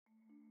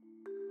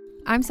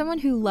I'm someone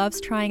who loves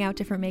trying out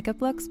different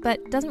makeup looks,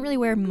 but doesn't really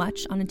wear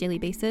much on a daily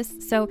basis,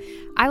 so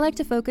I like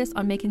to focus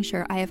on making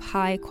sure I have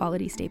high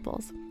quality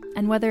staples.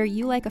 And whether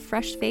you like a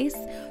fresh face,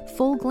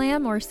 full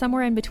glam, or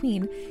somewhere in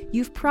between,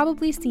 you've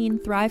probably seen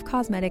Thrive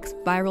Causemetics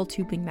Viral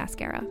Tubing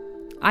Mascara.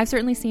 I've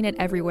certainly seen it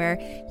everywhere.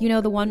 You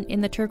know, the one in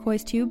the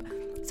turquoise tube?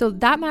 So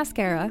that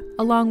mascara,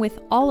 along with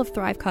all of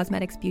Thrive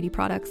Causemetics beauty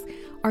products,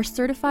 are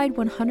certified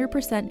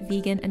 100%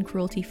 vegan and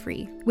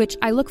cruelty-free, which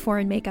I look for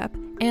in makeup,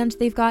 and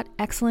they've got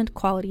excellent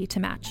quality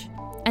to match.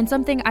 And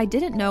something I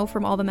didn't know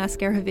from all the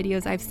mascara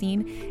videos I've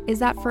seen is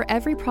that for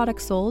every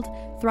product sold,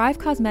 Thrive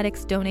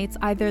Causemetics donates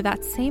either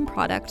that same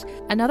product,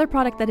 another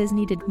product that is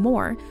needed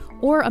more,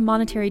 or a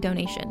monetary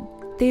donation.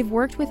 They've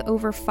worked with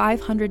over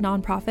 500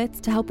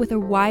 nonprofits to help with a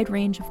wide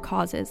range of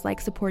causes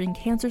like supporting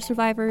cancer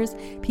survivors,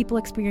 people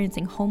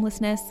experiencing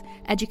homelessness,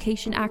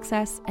 education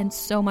access, and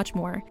so much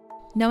more.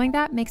 Knowing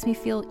that makes me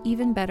feel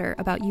even better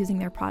about using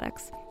their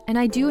products. And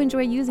I do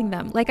enjoy using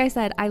them. Like I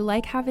said, I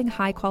like having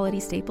high quality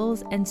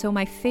staples, and so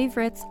my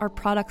favorites are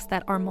products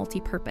that are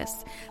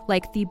multi-purpose,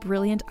 like the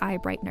Brilliant Eye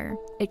Brightener.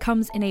 It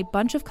comes in a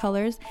bunch of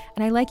colors,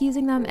 and I like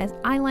using them as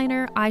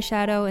eyeliner,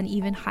 eyeshadow, and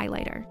even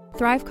highlighter.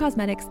 Thrive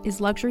Causemetics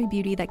is luxury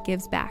beauty that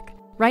gives back.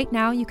 Right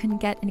now, you can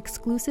get an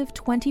exclusive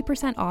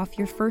 20% off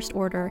your first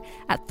order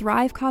at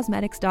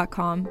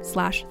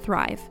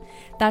thrivecausemetics.com/thrive.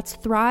 That's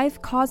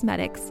Thrive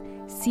Causemetics,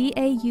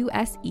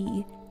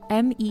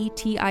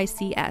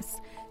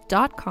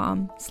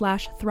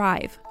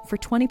 CAUSEMETICS.com/thrive for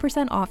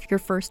 20% off your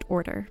first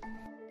order.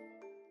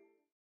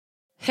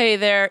 Hey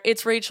there,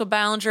 it's Rachel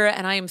Ballinger,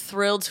 and I am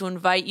thrilled to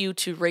invite you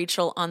to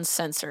Rachel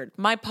Uncensored,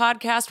 my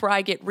podcast where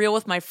I get real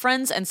with my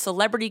friends and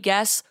celebrity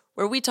guests,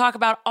 where we talk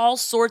about all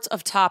sorts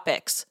of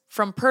topics.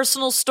 From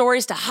personal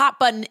stories to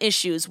hot-button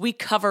issues, we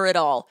cover it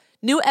all.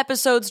 New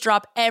episodes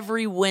drop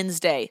every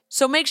Wednesday,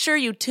 so make sure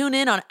you tune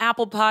in on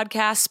Apple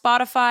Podcasts,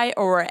 Spotify,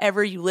 or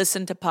wherever you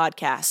listen to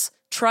podcasts.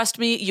 Trust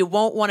me, you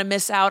won't want to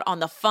miss out on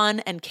the fun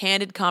and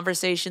candid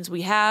conversations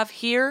we have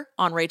here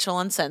on Rachel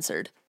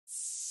Uncensored.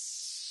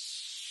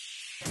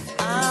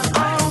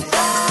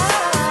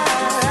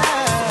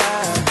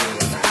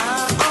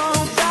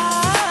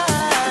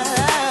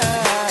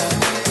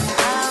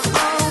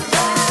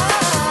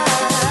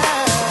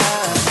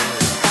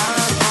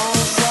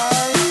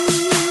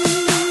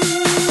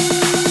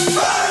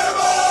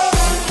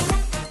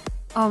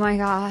 Oh my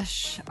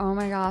gosh. Oh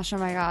my gosh. Oh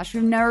my gosh.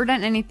 We've never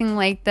done anything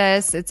like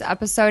this. It's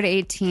episode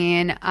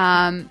 18.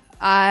 I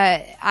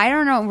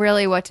don't know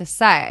really what to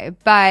say,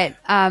 but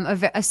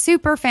a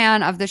super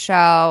fan of the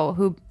show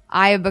who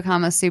I have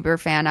become a super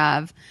fan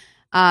of,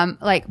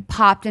 like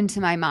popped into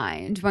my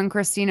mind when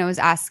Christina was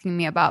asking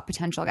me about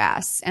potential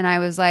guests. And I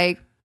was like,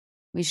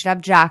 we should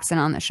have Jackson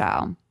on the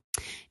show.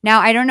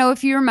 Now, I don't know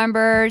if you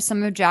remember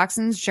some of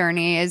Jackson's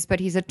journeys, but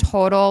he's a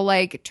total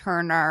like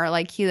turner.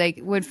 Like he like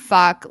would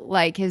fuck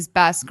like his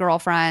best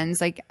girlfriends,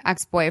 like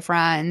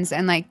ex-boyfriends,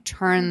 and like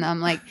turn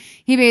them. Like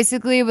he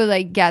basically would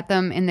like get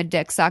them in the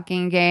dick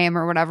sucking game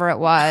or whatever it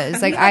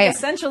was. Like I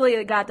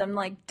essentially got them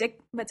like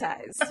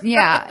dickmatized.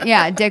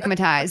 Yeah,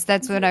 dickmatized.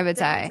 That's what I would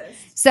say.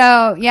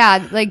 So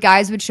yeah, like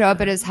guys would show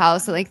up at his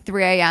house at like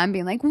 3 a.m.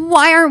 being like,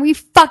 "Why aren't we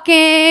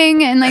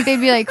fucking?" And like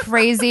they'd be like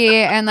crazy.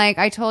 And like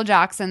I told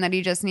Jackson that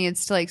he just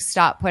needs to like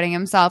stop putting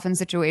himself in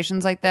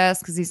situations like this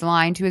because he's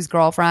lying to his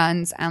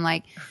girlfriends. And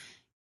like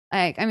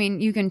I mean,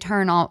 you can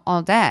turn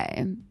all day,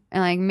 and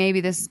like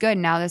maybe this is good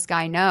now. This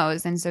guy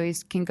knows, and so he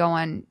can go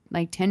on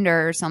like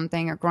Tinder or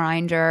something, or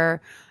Grindr,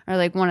 or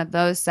like one of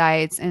those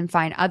sites and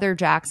find other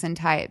Jackson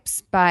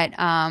types. But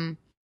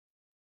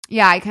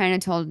yeah, I kind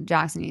of told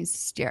Jackson he's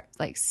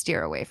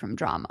steer away from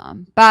drama.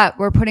 But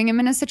we're putting him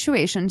in a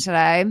situation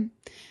today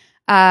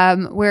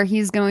where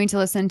he's going to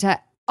listen to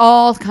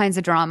all kinds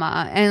of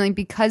drama, and like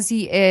because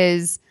he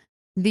is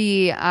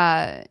the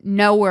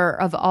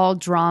knower of all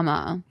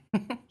drama,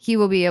 he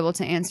will be able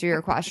to answer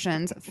your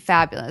questions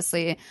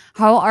fabulously.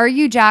 How are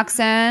you,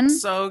 Jackson?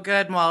 So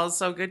good, Mal.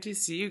 So good to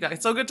see you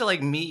guys. So good to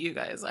like meet you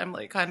guys. I'm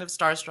like kind of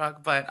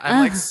starstruck, but I'm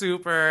like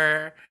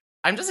super.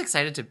 I'm just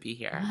excited to be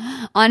here.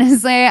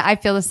 Honestly, I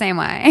feel the same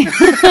way.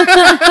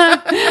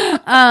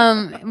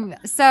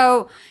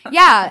 So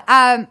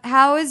yeah,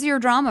 how is your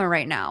drama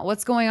right now?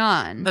 What's going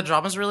on? The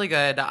drama's really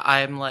good.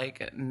 I'm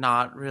like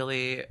not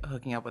really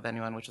hooking up with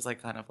anyone, which is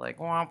like kind of like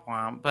womp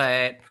womp.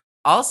 But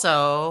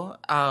also,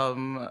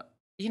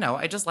 you know,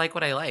 I just like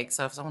what I like.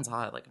 So if someone's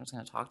hot, like I'm just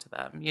gonna talk to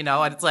them. You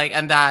know, and it's like,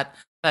 and that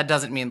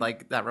doesn't mean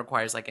like that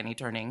requires like any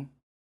turning.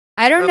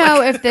 I don't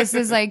know if this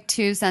is like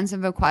too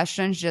sensitive a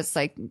question, just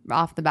like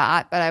off the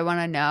bat, but I want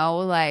to know,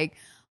 like,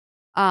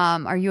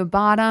 are you a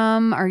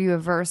bottom? Are you a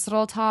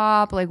versatile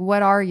top? Like,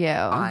 what are you?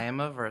 I am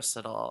a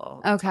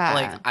versatile. Okay.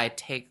 Like, I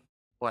take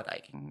what I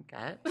can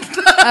get.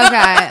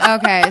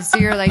 Okay. So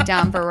you're like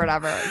down for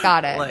whatever.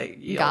 Got it. Like,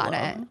 Got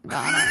it.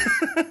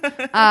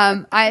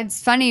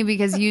 It's funny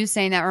because you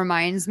saying that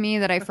reminds me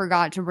that I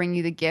forgot to bring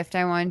you the gift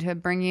I wanted to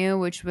bring you,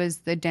 which was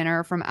the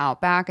dinner from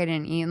Outback I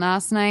didn't eat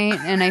last night.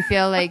 And I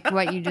feel like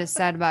what you just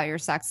said about your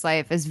sex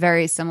life is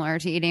very similar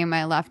to eating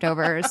my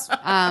leftovers.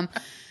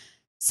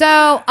 So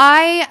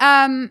I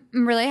am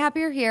really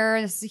happy you're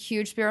here. This is a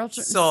huge spiritual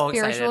excited.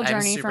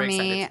 journey for I'm super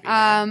me. excited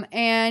to be here.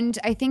 And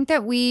I think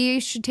that we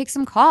should take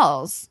some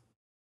calls.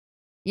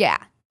 Yeah.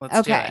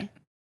 Let's do it.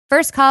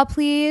 First call,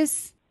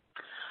 please.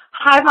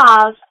 Hi,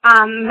 Malls.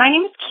 My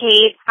name is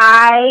Kate.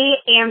 I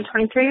am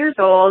 23 years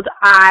old.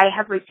 I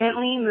have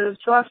recently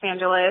moved to Los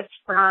Angeles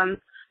from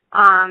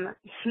the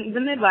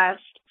Midwest.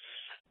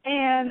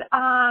 And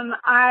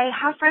I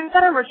have friends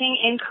that are working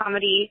in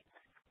comedy.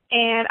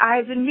 And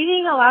I've been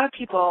meeting a lot of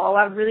people, a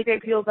lot of really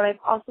great people, but I've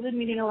also been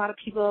meeting a lot of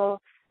people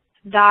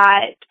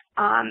that,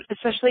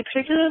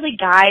 particularly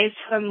guys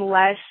who I'm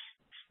less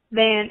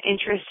than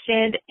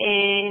interested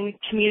in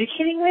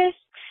communicating with.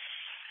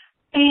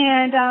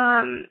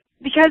 And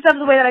because of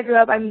the way that I grew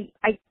up,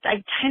 I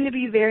tend to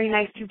be very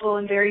nice people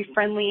and very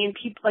friendly, and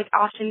people, like,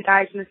 often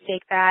guys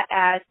mistake that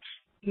as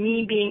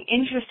me being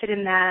interested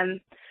in them.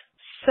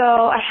 So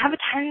I have a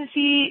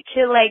tendency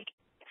to, like,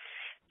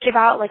 give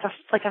out like a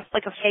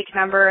fake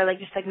number, like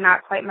just like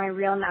not quite my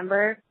real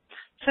number.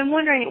 So I'm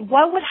wondering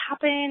what would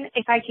happen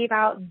if I gave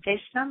out this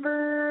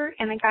number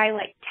and a guy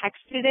like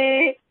texted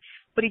it.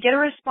 Would he get a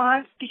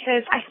response?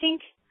 Because I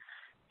think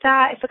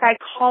that if a guy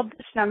called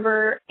this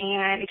number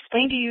and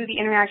explained to you the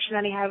interaction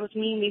that he had with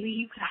me, maybe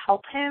you could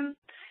help him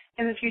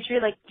in the future,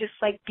 like just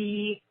like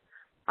be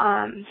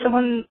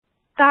someone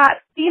that,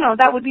 you know,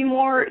 that would be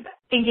more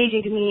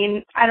engaging to me.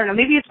 And I don't know,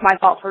 maybe it's my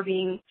fault for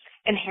being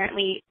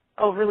inherently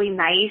overly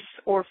nice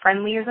or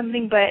friendly or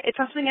something, but it's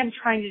not something I'm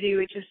trying to do.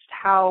 It's just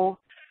how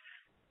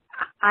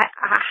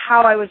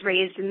I was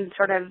raised in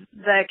sort of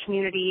the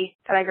community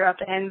that I grew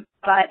up in.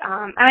 But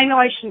and I know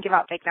I shouldn't give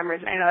out fake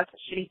numbers, and I know that's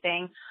a shitty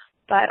thing.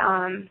 But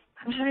I'm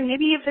just wondering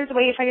maybe if there's a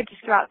way if I could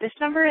just give out this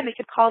number and they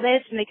could call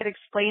this and they could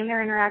explain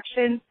their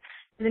interactions,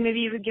 and then maybe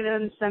you would give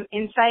them some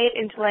insight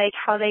into like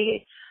how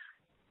they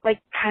like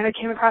kind of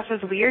came across as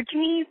weird to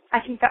me.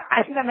 I think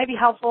that might be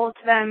helpful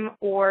to them,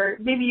 or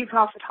maybe you can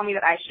also tell me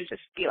that I should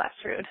just be less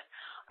rude.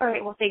 All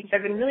right, well, thanks.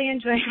 I've been really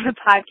enjoying the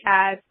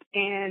podcast,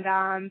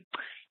 and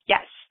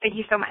yes, thank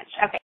you so much.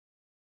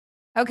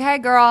 Okay,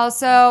 girl.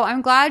 So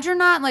I'm glad you're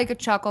not like a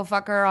chuckle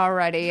fucker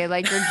already.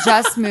 Like you're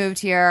just moved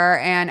here,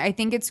 and I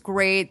think it's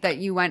great that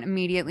you went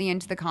immediately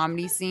into the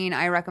comedy scene.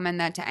 I recommend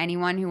that to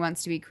anyone who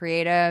wants to be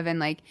creative, and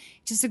like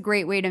just a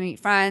great way to meet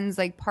friends,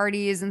 like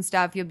parties and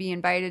stuff. You'll be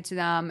invited to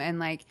them, and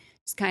like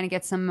just kind of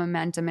get some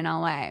momentum in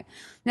LA.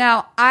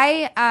 Now,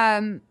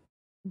 I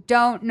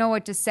don't know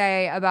what to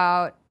say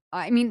about.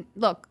 I mean,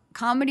 look,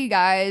 comedy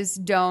guys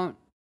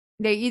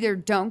they either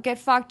don't get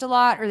fucked a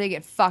lot or they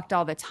get fucked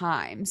all the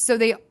time. So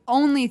they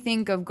only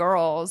think of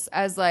girls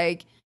as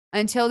like,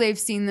 until they've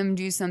seen them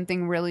do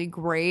something really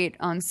great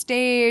on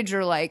stage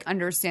or like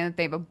understand that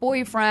they have a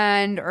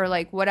boyfriend or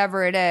like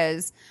whatever it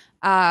is,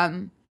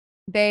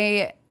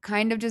 they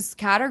kind of just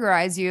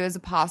categorize you as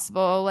a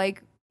possible,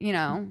 like, you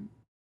know,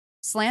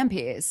 slam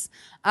piece.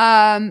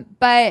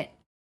 But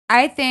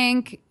I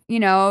think, you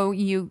know,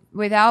 you,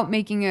 without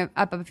making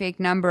up a fake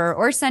number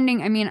or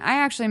sending, I mean, I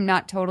actually am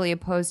not totally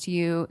opposed to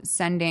you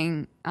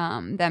sending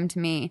them to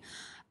me.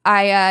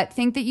 I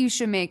think that you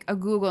should make a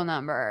Google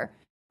number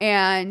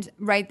and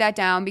write that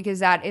down, because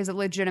that is a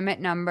legitimate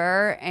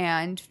number,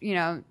 and, you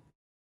know,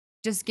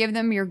 just give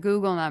them your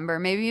Google number.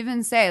 Maybe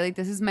even say, like,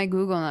 this is my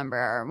Google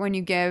number when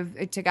you give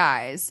it to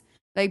guys.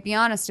 Like, be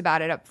honest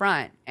about it up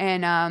front.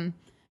 And,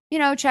 you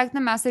know, check the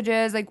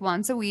messages like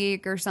once a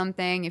week or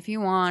something if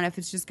you want. If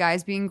it's just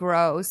guys being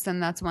gross,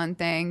 then that's one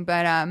thing.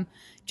 But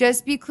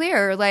just be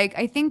clear. Like,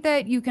 I think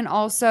that you can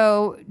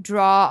also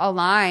draw a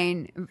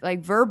line, like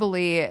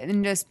verbally,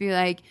 and just be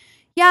like,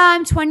 yeah,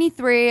 I'm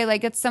 23.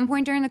 Like, at some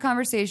point during the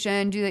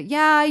conversation, do that.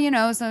 Yeah, you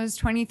know, so I was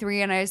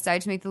 23 and I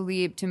decided to make the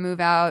leap to move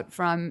out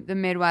from the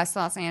Midwest,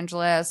 Los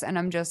Angeles. And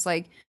I'm just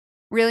like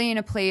really in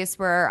a place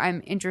where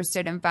I'm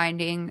interested in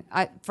finding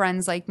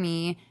friends like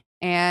me.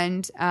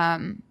 And,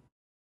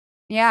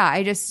 yeah,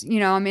 I just, you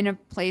know, I'm in a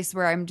place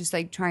where I'm just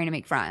like trying to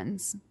make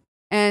friends.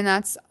 And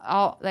that's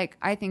all, like,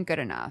 I think good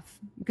enough,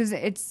 because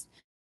it's,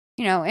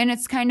 you know, and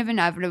it's kind of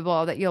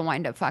inevitable that you'll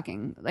wind up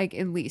fucking like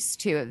at least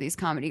two of these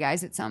comedy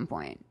guys at some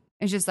point.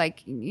 It's just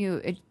like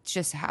it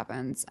just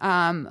happens.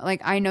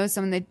 Like, I know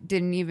someone that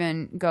didn't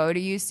even go to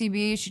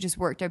UCB. She just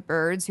worked at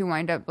Birds, who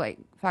wind up like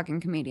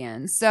fucking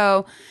comedians.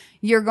 So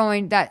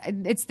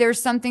there's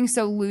something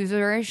so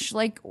loserish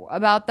like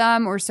about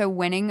them, or so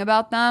winning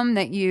about them,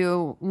 that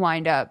you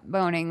wind up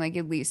boning like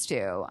at least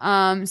two.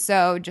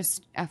 So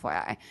just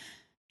FYI.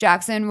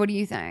 Jackson, what do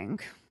you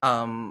think?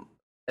 I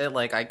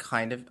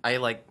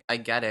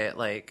get it.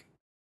 Like,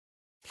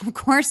 of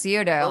course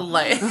you do.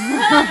 Like,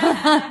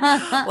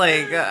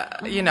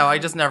 you know, I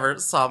just never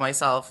saw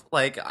myself,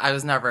 like, I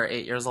was never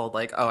 8 years old,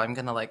 like, oh, I'm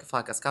gonna, like,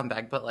 fuck a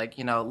scumbag. But, like,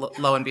 you know,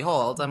 lo and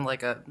behold, I'm,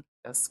 like, a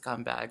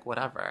scumbag,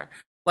 whatever.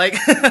 Like,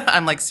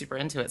 I'm, like, super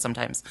into it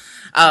sometimes.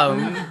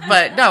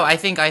 But, no, I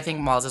think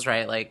Malls is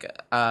right. Like,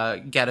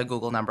 get a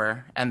Google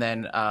number and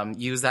then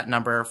use that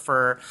number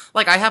for,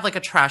 like, I have, like, a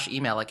trash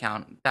email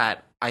account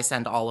that I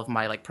send all of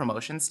my, like,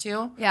 promotions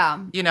to.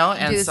 Yeah. You know?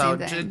 And so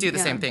do the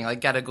same thing.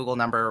 Like, get a Google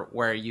number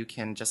where you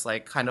can just,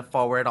 like, kind of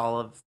forward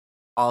all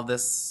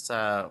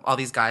all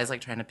these guys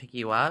like trying to pick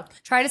you up.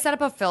 Try to set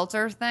up a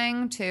filter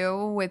thing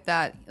too with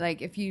that.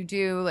 Like if you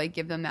do like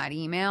give them that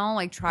email,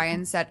 like try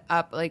and set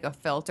up like a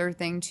filter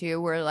thing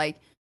too, where like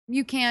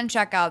you can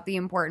check out the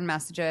important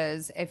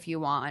messages if you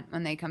want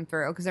when they come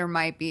through, because there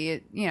might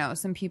be, you know,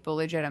 some people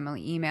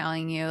legitimately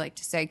emailing you like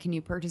to say, can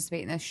you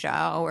participate in this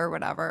show or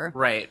whatever.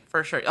 Right,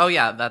 for sure. Oh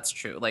yeah, that's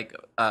true. Like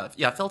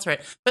filter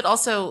it. But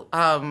also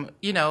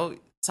you know,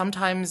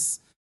 sometimes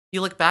you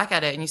look back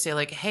at it and you say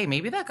like, hey,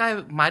 maybe that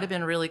guy might have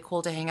been really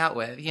cool to hang out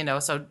with, you know?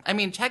 So I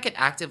mean, check it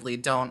actively.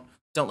 Don't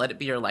let it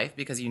be your life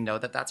because you know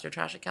that that's your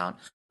trash account.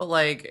 But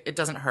like, it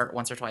doesn't hurt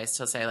once or twice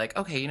to say like,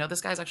 okay, you know,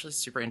 this guy's actually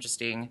super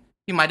interesting.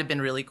 He might have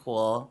been really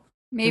cool.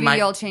 Maybe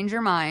you'll change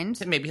your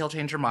mind. Maybe he'll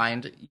change your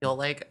mind. You'll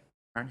like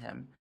turn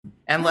him.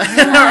 And like,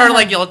 or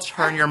like you'll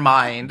turn your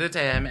mind to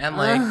him, and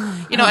like,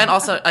 you know, and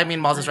also, I mean,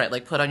 Malls is right.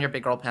 Like, put on your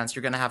big girl pants.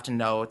 You're gonna have to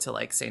know to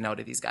like say no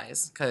to these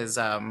guys, because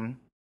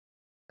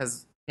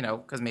you know,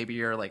 because maybe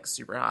you're like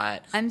super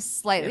hot. I'm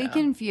slightly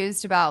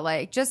confused about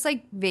like, just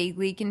like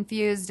vaguely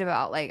confused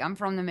about like, I'm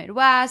from the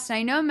Midwest.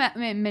 I know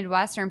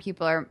Midwestern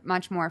people are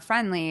much more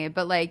friendly,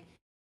 but like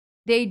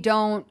they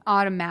don't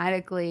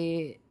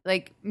automatically,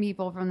 like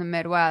people from the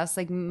Midwest,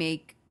 like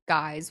make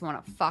guys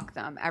want to fuck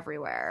them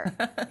everywhere.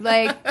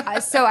 Like,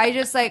 so I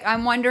just like,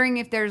 I'm wondering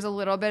if there's a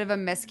little bit of a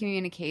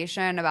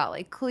miscommunication about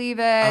like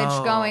cleavage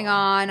going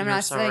on. I'm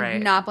not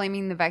not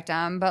blaming the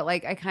victim, but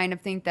like, I kind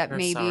of think that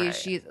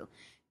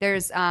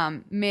there's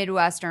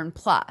Midwestern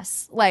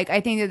plus. Like,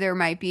 I think that there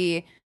might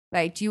be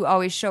like, do you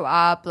always show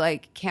up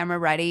like camera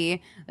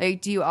ready?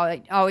 Like, do you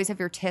always have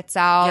your tits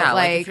out? Yeah,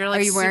 like if you're,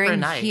 like, are you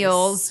wearing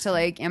heels to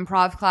like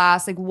improv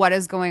class? Like, what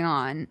is going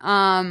on?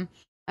 I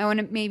want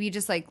to maybe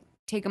just like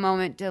take a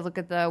moment to look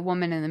at the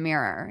woman in the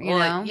mirror, you know?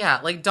 Like, yeah,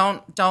 like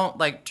don't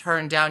like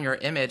turn down your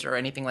image or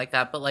anything like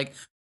that, but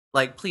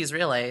like please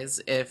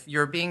realize if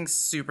you're being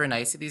super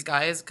nice to these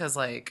guys, because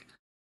like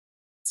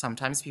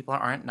sometimes people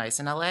aren't nice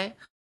in LA.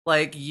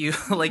 Like you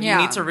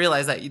need to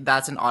realize that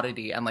that's an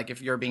oddity, and like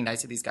if you're being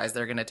nice to these guys,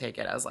 they're gonna take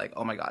it as like,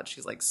 oh my god,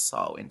 she's like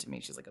so into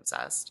me, she's like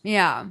obsessed.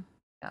 Yeah.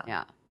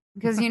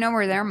 Because you know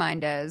where their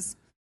mind is,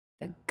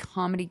 the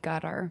comedy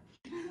gutter.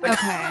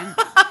 Okay.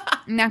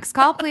 Next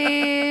call,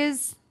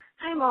 please.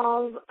 Hi,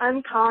 Malls.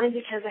 I'm calling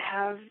because I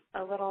have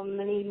a little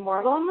mini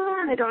war going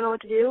on and I don't know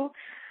what to do.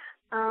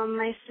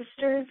 My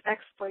sister's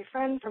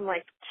ex-boyfriend from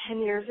like 10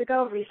 years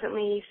ago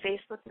recently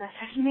Facebook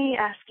messaged me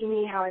asking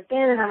me how I've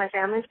been and how my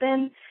family's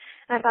been.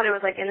 And I thought it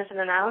was like innocent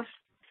enough.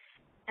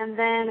 And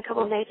then a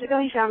couple of nights ago,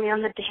 he found me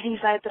on the dating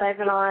site that I've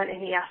been on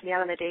and he asked me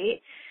out on a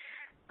date.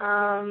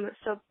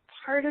 So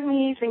part of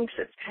me thinks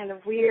it's kind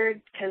of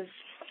weird because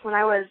when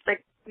I was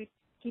like,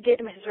 he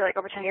dated my sister like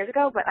over 10 years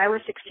ago, but I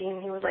was 16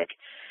 and he was like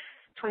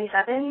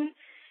 27,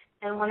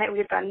 and one night we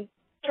had gotten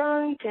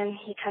drunk, and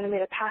he kind of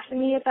made a pass at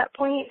me at that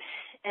point,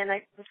 and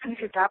I was kind of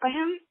creeped out by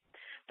him.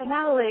 But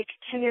now, like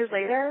 10 years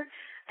later,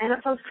 I know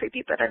it sounds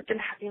creepy, but I've been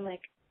having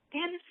like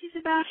fantasies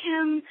about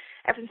him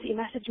ever since he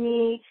messaged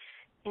me,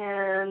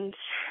 and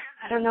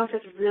I don't know if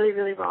it's really,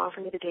 really wrong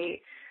for me to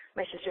date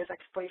my sister's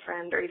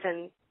ex-boyfriend, or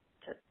even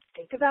to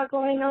think about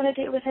going on a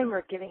date with him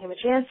or giving him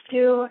a chance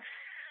to.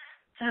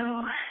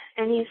 So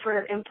any sort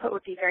of input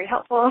would be very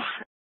helpful.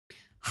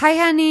 Hi,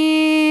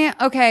 honey.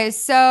 Okay,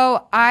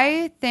 so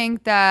I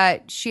think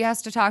that she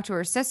has to talk to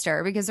her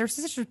sister because her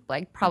sister's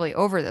like probably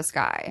over this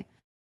guy.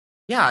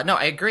 Yeah, no,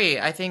 I agree.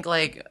 I think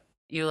like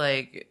you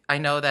like I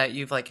know that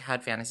you've like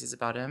had fantasies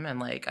about him, and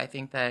like I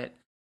think that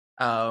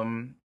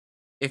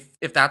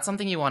if that's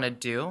something you want to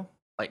do,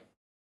 like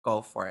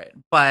go for it.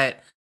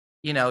 But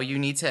you know, you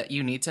need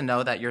to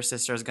know that your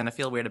sister is gonna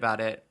feel weird about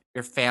it.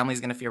 Your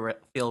family's gonna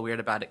feel weird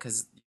about it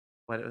because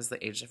what was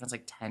the age difference?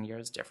 Like 10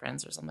 years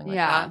difference or something like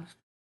that.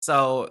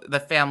 So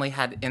the family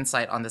had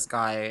insight on this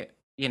guy,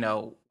 you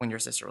know, when your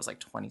sister was like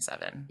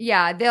 27.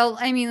 Yeah,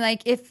 I mean,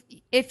 like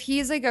if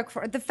he's like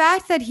the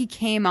fact that he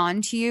came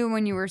on to you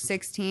when you were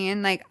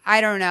 16, like,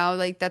 I don't know,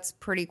 like that's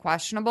pretty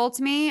questionable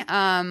to me.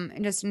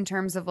 Just in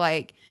terms of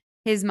like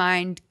his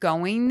mind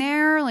going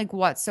there, like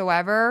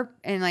whatsoever.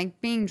 And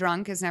like being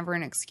drunk is never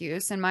an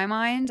excuse in my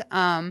mind.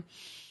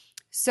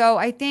 So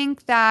I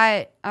think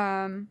that,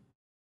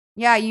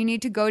 yeah, you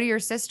need to go to your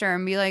sister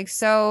and be like,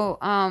 so,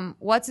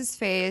 what's his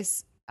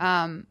face?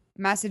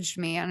 Messaged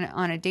me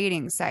on a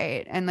dating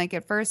site, and like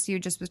at first you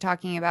just was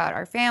talking about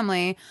our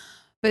family,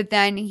 but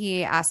then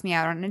he asked me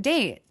out on a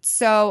date.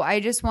 So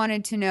I just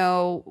wanted to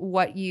know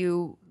what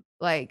you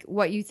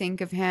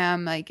think of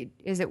him. Like,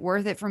 is it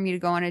worth it for me to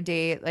go on a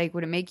date? Like,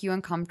 would it make you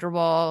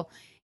uncomfortable?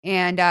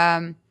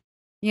 And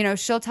you know,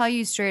 she'll tell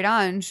you straight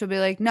on. She'll be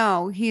like,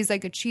 no, he's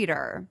like a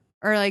cheater.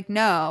 Or like,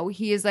 no,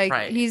 he is like,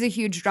 he's a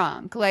huge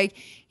drunk. Like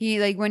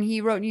when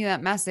he wrote you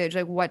that message,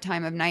 like what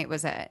time of night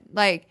was it?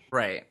 Like,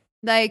 right.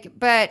 Like,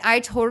 but I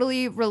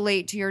totally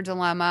relate to your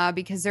dilemma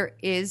because there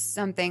is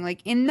something like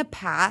in the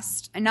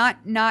past, and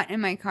not in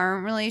my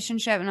current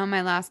relationship and on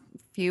my last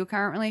few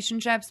current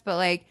relationships, but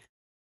like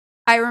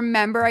I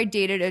remember I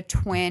dated a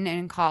twin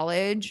in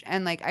college,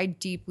 and like I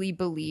deeply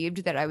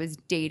believed that I was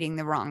dating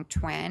the wrong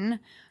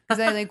twin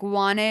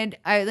because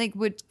I like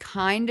would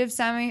kind of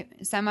semi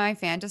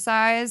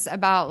fantasize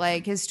about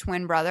like his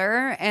twin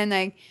brother, and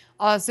like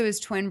also his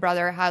twin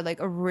brother had like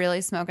a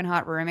really smoking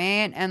hot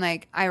roommate, and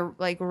like I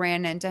like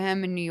ran into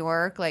him in New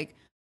York like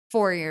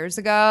 4 years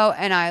ago,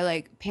 and I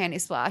like panty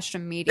splashed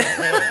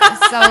immediately.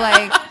 So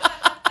like,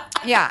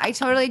 yeah, I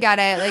totally get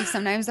it. Like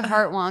sometimes the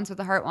heart wants what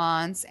the heart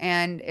wants,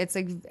 and it's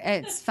like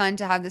it's fun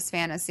to have this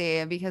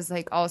fantasy because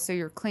like also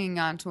you're clinging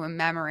on to a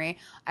memory.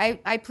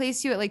 I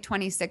place you at like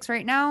 26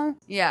 right now.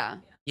 Yeah.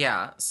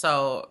 Yeah.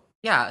 So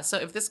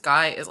if this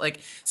guy is like,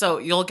 so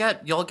you'll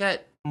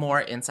get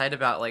more insight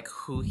about like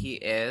who he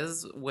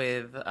is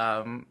with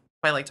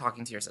by like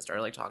talking to your sister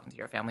or like talking to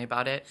your family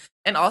about it.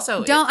 And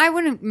also I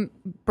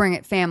wouldn't bring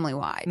it family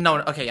wide.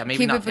 No, okay, yeah, maybe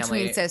keep not it family.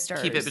 between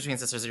sisters. Keep it between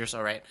sisters, you're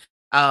so right.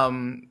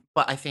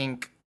 But I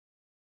think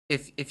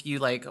if you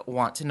like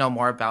want to know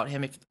more about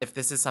him, if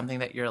this is something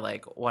that you're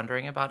like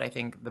wondering about, I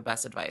think the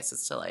best advice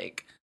is to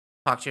like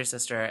talk to your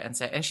sister and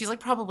say, and she's like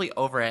probably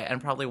over it and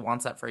probably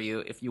wants that for you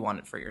if you want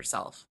it for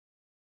yourself.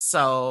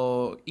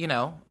 So, you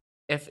know,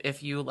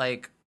 if you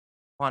like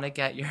want to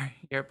get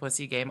your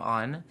pussy game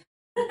on,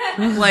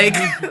 like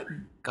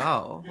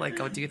go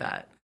do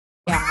that.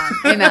 Yeah,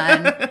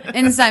 amen.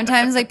 And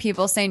sometimes like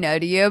people say no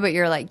to you, but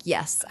you're like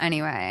yes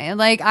anyway.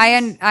 Like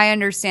I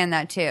understand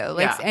that too.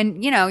 Like, Yeah.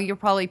 and you know you'll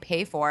probably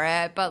pay for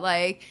it, but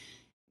like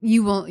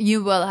you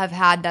will have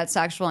had that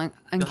sexual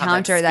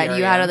encounter that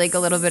you had like a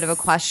little bit of a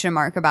question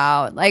mark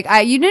about. Like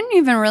you didn't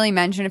even really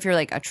mention if you're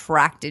like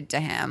attracted to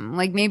him.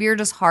 Like maybe you're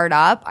just hard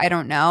up. I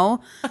don't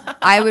know.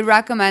 I would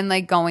recommend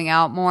like going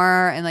out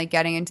more and like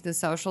getting into the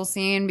social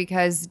scene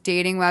because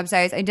dating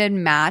websites. I did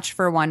Match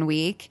for 1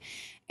 week.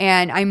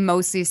 And I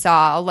mostly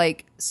saw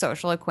like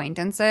social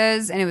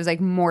acquaintances, and it was like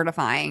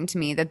mortifying to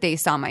me that they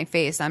saw my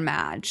face on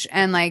Match.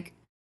 And like,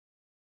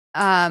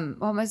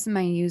 what was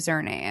my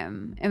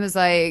username? It was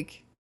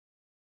like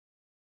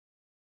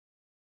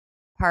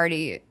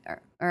party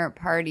or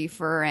party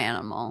for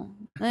animal,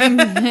 because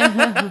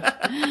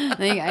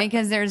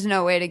there's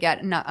no way to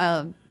get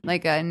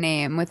like a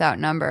name without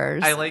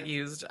numbers. I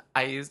used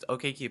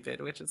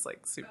OkCupid, which is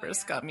like super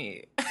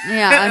scummy.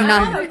 Yeah, I'm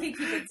not.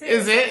 OkCupid too.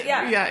 Is it?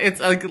 Yeah. It's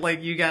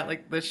like you get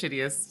like the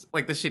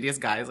shittiest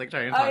guys like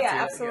trying to talk Oh to you.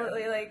 yeah,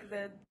 absolutely. Like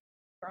the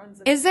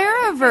drones. Is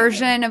there a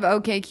version of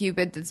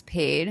OkCupid that's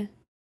paid,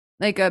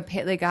 like a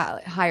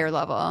higher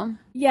level?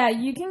 Yeah,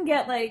 you can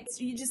get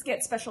you just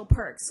get special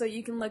perks, so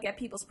you can look at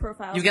people's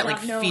profiles. You get, without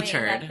like, knowing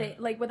featured. that they,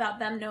 without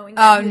them knowing.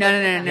 Oh that you no. look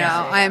at them.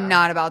 Yeah. I am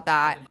not about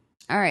that.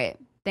 All right,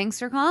 thanks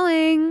for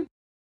calling.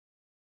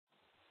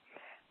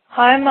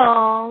 Hi,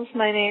 Malls.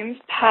 My name's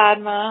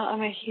Padma.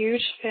 I'm a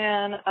huge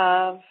fan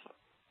of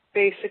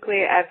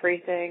basically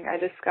everything. I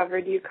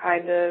discovered you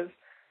kind of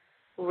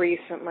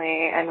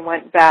recently and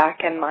went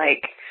back and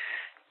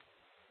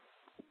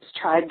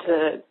tried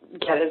to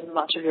get as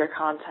much of your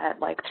content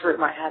through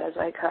my head as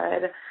I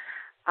could.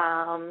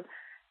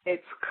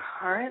 It's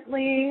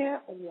currently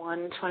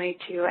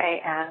 1:22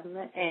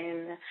 a.m.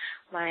 in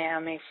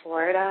Miami,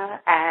 Florida,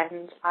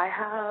 and I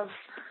have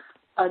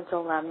a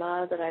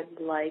dilemma that I'd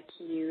like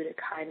you to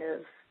kind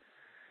of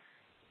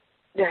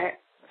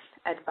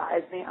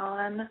advise me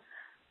on.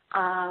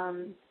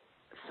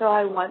 So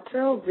I went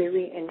through a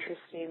really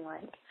interesting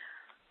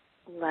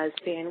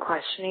lesbian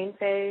questioning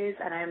phase,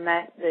 and I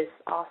met this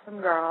awesome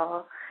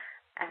girl,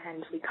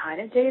 and we kind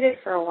of dated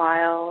for a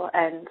while,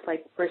 and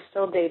we're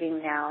still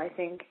dating now. I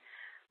think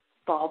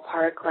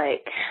ballpark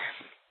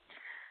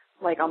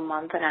a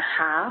month and a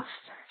half,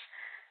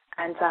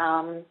 and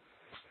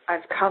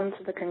I've come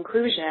to the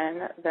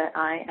conclusion that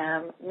I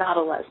am not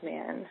a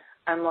lesbian.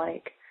 I'm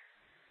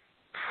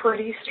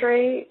pretty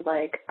straight.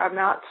 I'm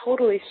not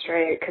totally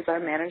straight because I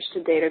managed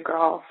to date a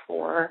girl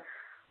for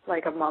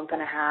a month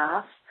and a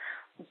half,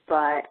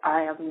 but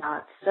I am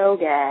not so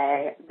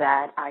gay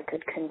that I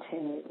could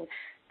continue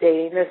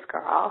dating this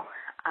girl.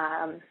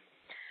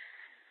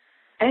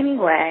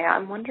 Anyway,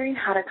 I'm wondering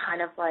how to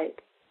kind of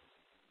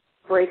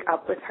break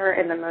up with her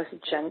in the most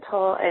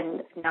gentle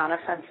and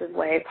non-offensive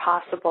way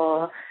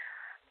possible,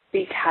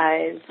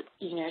 because,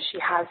 she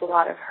has a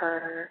lot of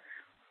her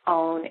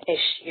own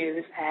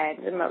issues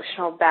and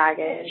emotional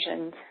baggage,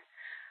 and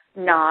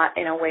not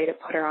in a way to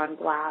put her on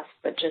blast,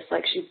 but just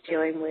she's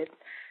dealing with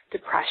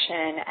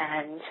depression,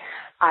 and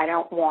I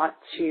don't want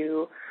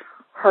to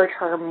hurt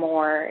her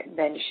more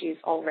than she's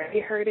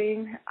already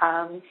hurting.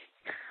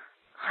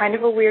 Kind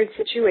of a weird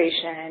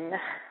situation.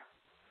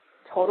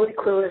 Totally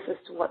clueless as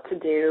to what to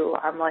do.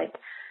 I'm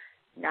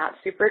not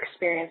super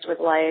experienced with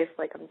life.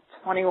 I'm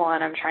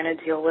 21. I'm trying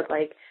to deal with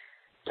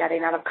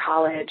getting out of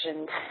college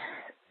and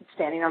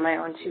standing on my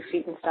own 2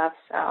 feet and stuff.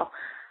 So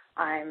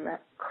I'm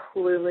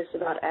clueless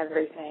about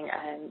everything.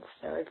 And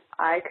so if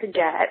I could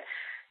get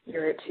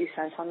your 2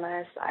 cents on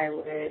this, I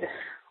would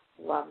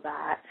love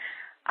that.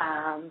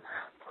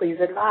 Please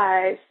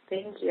advise.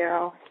 Thank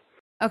you.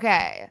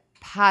 Okay,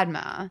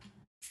 Padma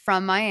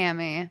from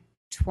Miami,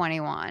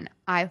 21.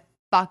 I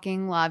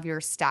fucking love your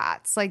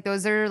stats. Like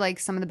those are like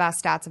some of the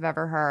best stats I've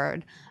ever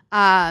heard.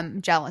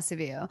 Jealous of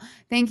you.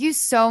 Thank you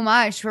so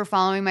much for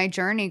following my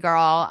journey,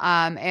 girl.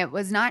 It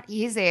was not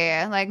easy.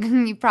 Like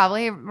you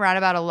probably read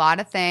about a lot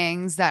of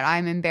things that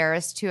I'm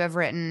embarrassed to have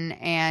written.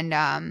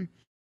 And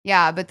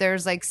yeah, but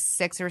there's like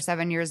 6 or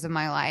 7 years of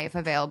my life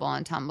available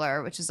on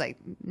Tumblr, which is like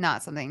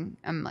not something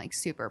I'm like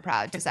super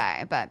proud to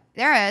say, but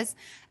there is.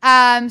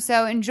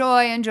 So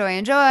enjoy.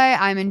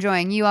 I'm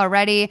enjoying you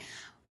already.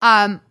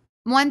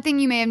 One thing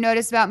you may have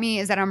noticed about me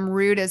is that I'm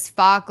rude as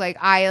fuck. Like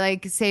I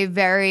like say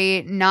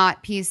very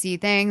not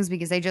PC things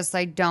because I just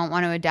like don't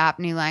want to adapt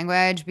new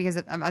language because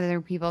of other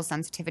people's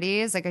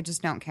sensitivities. Like I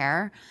just don't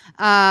care.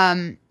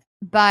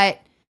 But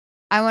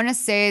I want to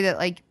say that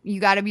like you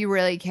got to be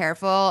really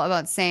careful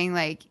about saying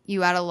like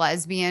you had a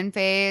lesbian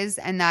phase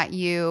and that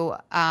you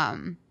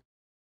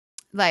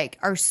like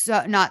are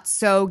so not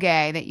so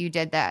gay that you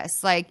did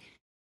this. Like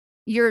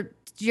you're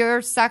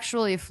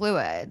sexually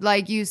fluid.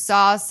 Like you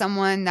saw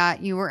someone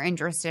that you were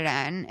interested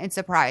in. It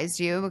surprised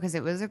you because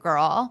it was a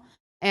girl.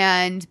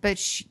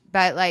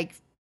 But like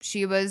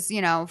she was,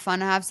 you know, fun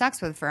to have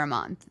sex with for a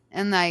month.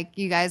 And like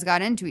you guys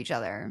got into each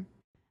other.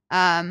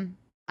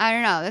 I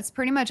don't know. That's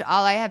pretty much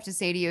all I have to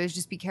say to you is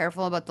just be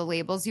careful about the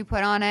labels you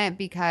put on it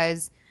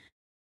because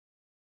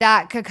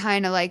that could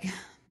kind of like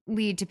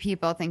lead to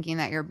people thinking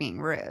that you're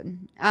being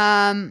rude.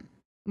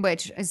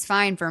 Which is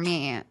fine for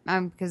me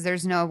because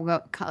there's no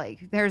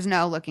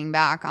looking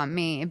back on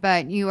me.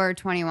 But you are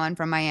 21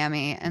 from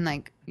Miami and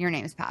like your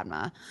name is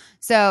Padma,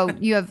 so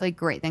you have like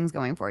great things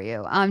going for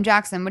you.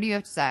 Jackson, what do you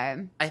have to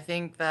say? I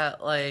think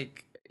that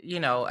like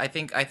I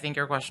think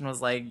your question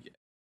was like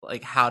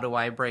how do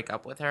I break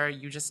up with her?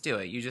 You just do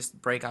it. You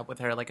just break up with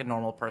her like a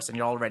normal person.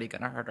 You're already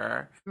gonna hurt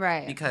her,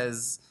 right?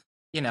 Because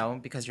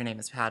your name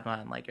is Padma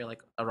and like you're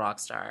like a rock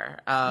star.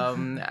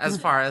 As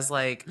far as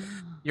like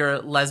your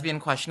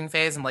lesbian questioning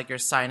phase and like you're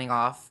signing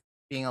off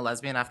being a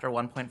lesbian after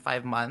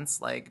 1.5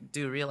 months, like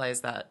do realize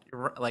that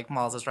like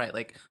Malls is right.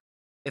 Like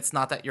it's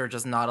not that you're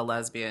just not a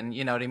lesbian.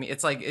 You know what I mean?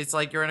 It's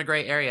like you're in a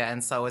gray area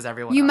and so is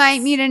everyone You else.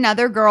 might meet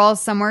another girl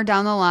somewhere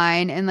down the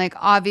line and like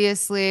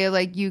obviously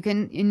like you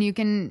can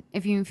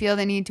if you feel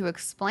the need to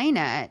explain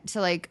it to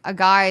like a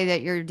guy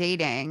that you're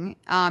dating,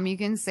 you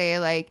can say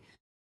like,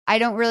 I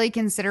don't really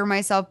consider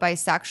myself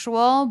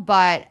bisexual,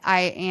 but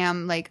I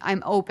am like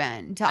I'm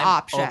open to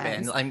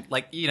options. I'm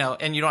like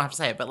and you don't have to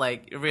say it, but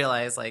like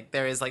realize like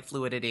there is like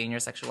fluidity in your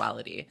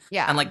sexuality.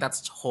 Yeah, and like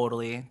that's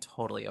totally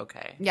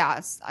okay.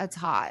 Yes, it's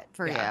hot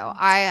for you. Yeah,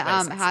 I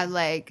had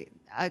like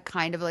a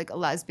kind of like a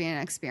lesbian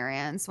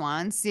experience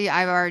once. See,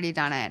 I've already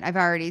done it. I've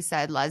already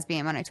said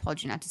lesbian when I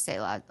told you not to say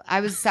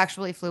I was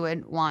sexually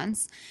fluid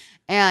once,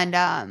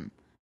 and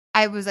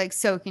I was like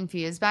so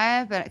confused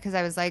by it, but because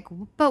I was like,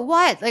 but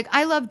what? Like,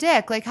 I love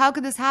dick. Like, how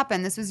could this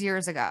happen? This was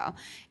years ago.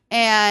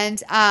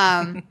 And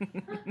I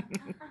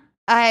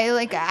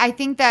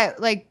think that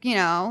like,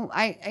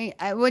 I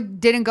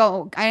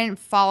didn't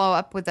follow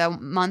up with a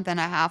month and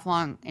a half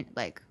long,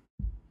 like,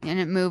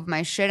 didn't move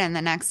my shit in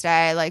the next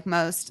day like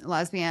most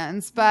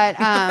lesbians. But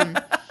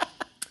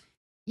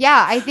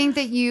yeah, I think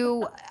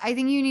you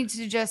need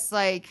to just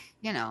like,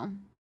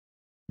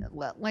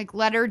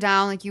 let her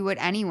down like you would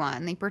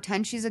anyone. Like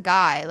pretend she's a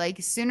guy.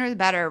 Like sooner the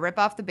better. Rip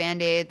off the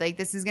Band-Aid. Like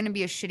this is going to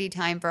be a shitty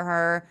time for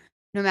her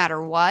no matter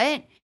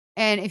what.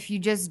 And if you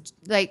just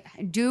like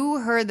do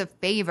her the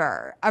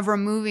favor of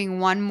removing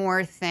one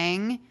more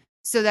thing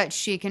so that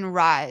she can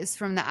rise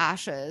from the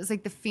ashes,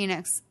 like the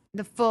phoenix,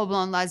 the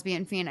full-blown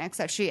lesbian phoenix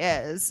that she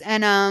is.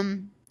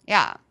 And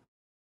yeah.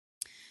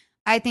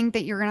 I think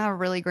that you're going to have a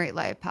really great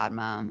life,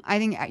 Padma. I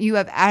think you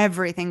have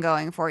everything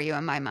going for you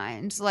in my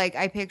mind. Like,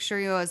 I picture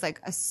you as, like,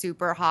 a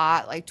super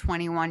hot, like,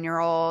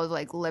 21-year-old,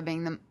 like,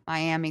 living the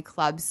Miami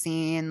club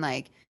scene.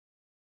 Like,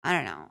 I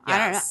don't know.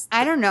 Yes.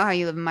 I don't know how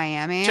you live in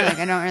Miami. Like,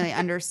 I don't really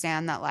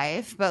understand that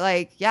life. But,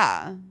 like,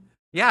 yeah.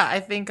 Yeah, I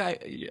think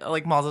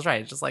like Malls is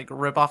right. Just, like,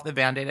 rip off the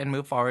Band-Aid and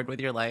move forward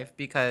with your life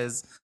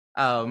because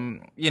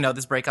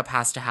this breakup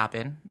has to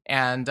happen,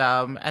 and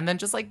then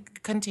just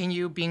like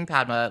continue being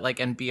Padma, like,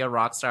 and be a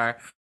rock star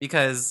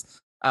because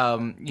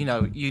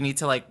you need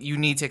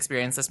to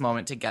experience this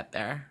moment to get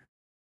there.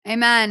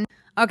 Amen.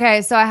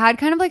 Okay, so I had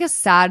kind of like a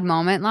sad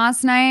moment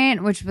last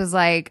night, which was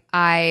like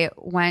I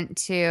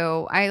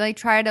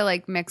tried to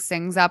like mix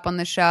things up on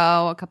the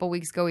show. A couple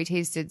weeks ago we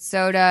tasted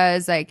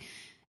sodas, like,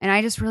 and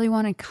I just really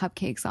wanted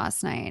cupcakes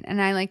last night. And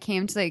I like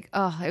came to like,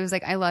 it was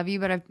like, I love you,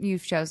 but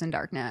you've chosen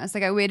darkness.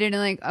 Like I waited in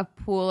like a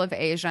pool of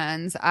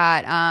Asians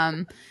at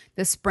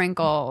the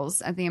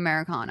Sprinkles at the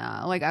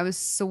Americana. Like I was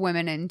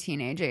swimming in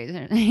teenage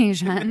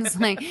Asians.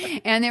 Like,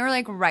 and they were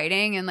like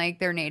writing in like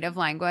their native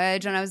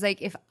language. And I was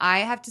like, if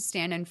I have to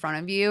stand in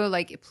front of you,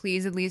 like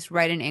please at least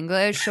write in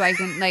English so I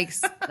can like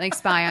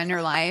spy on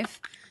your life.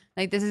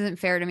 Like, this isn't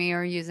fair to me,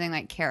 or using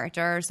like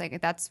characters. Like,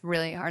 that's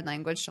really hard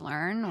language to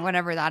learn,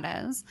 whatever that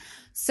is.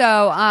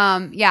 So,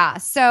 yeah.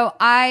 So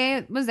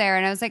I was there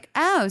and I was like,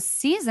 oh,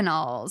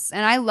 seasonals.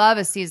 And I love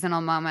a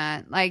seasonal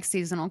moment, like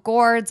seasonal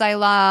gourds. I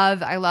love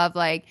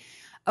like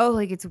oh,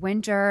 like it's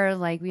winter,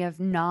 like we have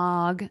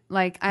nog.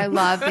 Like I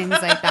love things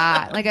like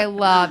that. Like I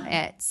love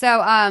it.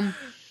 So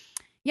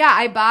yeah,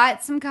 I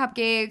bought some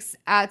cupcakes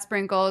at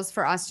Sprinkles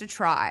for us to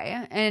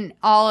try. And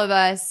all of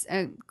us,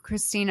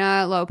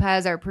 Christina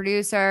Lopez, our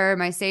producer,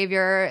 my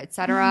savior,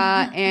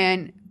 etc.,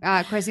 and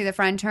Chrissy the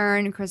friend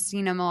turn,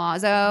 Christina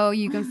Milazzo.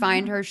 You can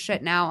find her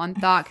shit now on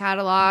Thought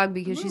Catalog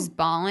because she's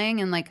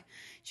bawling and like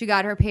she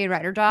got her paid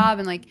writer job.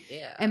 And like,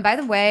 and by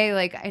the way,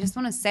 like, I just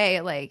want to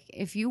say, like,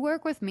 if you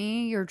work with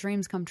me, your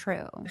dreams come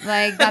true.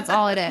 Like, that's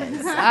all it is.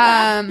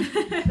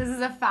 This is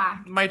a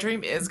fact. My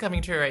dream is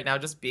coming true right now,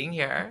 just being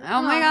here.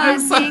 Oh my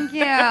God, thank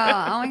you. Oh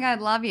my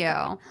God, love you.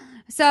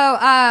 So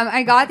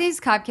I got these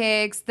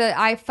cupcakes that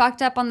I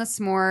fucked up on the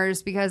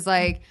s'mores because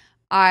like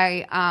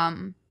I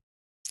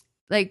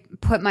like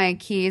put my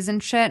keys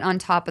and shit on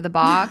top of the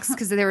box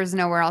because there was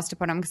nowhere else to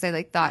put them because I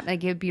like thought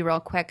like it'd be real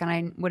quick and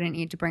I wouldn't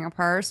need to bring a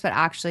purse. But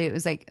actually it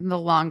was like the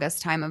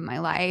longest time of my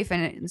life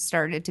and it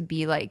started to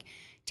be like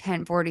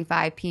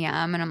 10:45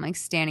 p.m. and I'm like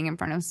standing in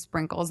front of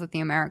Sprinkles at the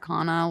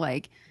Americana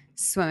like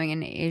swimming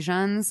in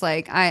Asians.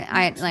 Like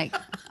I like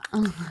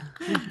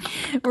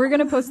We're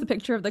gonna post the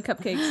picture of the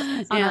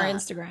cupcakes on our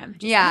Instagram.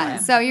 Yeah,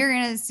 so you're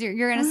gonna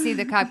see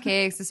the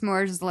cupcakes. The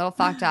s'mores is a little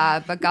fucked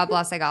up, but God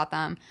bless I got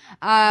them.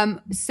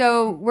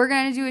 So we're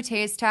gonna do a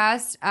taste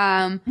test.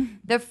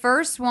 The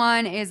first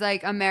one is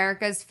like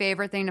America's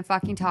favorite thing to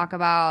fucking talk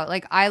about.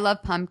 Like I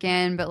love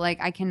pumpkin, but like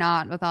I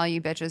cannot with all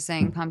you bitches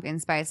saying pumpkin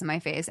spice in my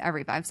face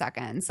every 5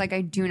 seconds. Like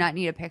I do not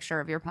need a picture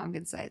of your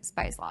pumpkin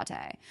spice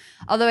latte.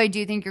 Although I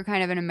do think you're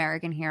kind of an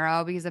American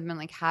hero because I've been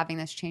like having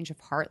this change of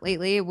heart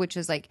lately, which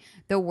is like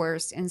the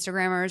worst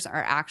Instagrammers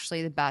are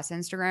actually the best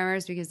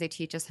Instagrammers because they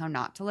teach us how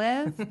not to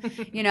live,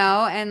 you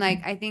know? And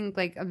like, I think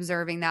like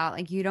observing that,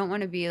 like you don't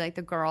want to be like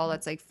the girl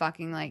that's like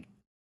fucking like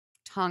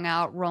tongue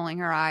out, rolling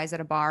her eyes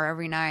at a bar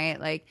every night.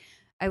 Like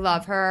I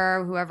love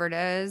her, whoever it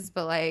is,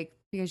 but like,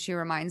 because she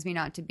reminds me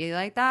not to be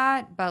like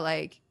that, but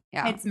like,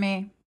 yeah. It's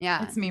me.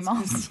 Yeah. It's me,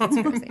 Mom.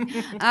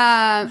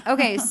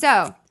 Okay.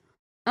 So,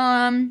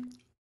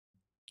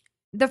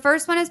 the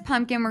first one is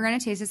pumpkin. We're going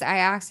to taste this. I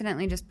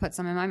accidentally just put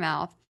some in my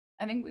mouth.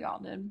 I think we all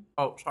did.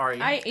 Oh, sorry.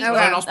 I ate,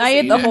 Okay. I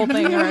ate the whole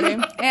thing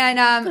already.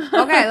 And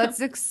okay,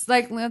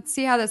 let's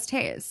see how this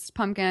tastes.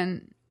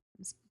 Pumpkin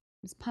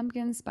is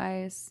pumpkin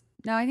spice.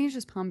 No, I think it's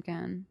just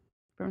pumpkin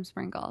from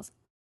Sprinkles.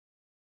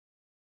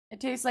 It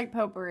tastes like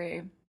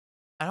potpourri.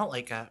 I don't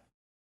like it.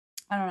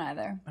 I don't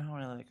either. I don't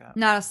really like it.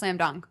 Not a slam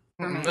dunk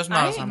for me. It's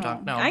not a slam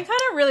dunk, no. I kind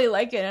of really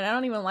like it, and I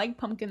don't even like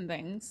pumpkin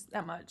things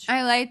that much.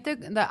 I like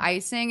the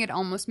icing. It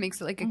almost makes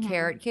it like a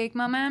carrot cake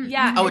moment.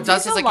 Yeah. Oh, it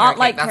does tastes taste like carrot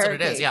cake. That's what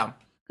carrot it is, cake. yeah.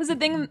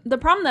 Because the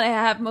problem that I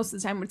have most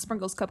of the time with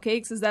Sprinkles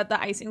cupcakes is that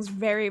the icing's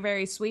very,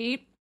 very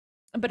sweet,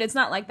 but it's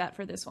not like that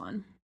for this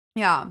one.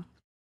 Yeah.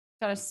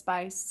 Got a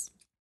spice.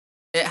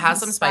 It has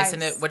some spice in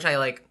Spice. it, which I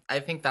like. I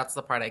think that's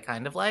the part I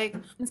kind of like.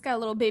 It's got a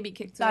little baby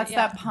kick to That's it.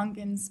 Yeah. that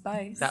pumpkin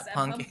spice. That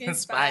pumpkin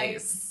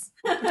spice.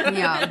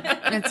 Yeah.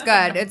 It's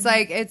good. It's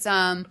like it's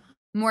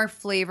more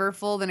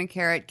flavorful than a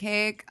carrot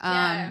cake.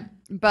 Yeah.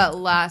 But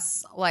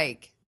less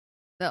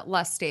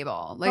less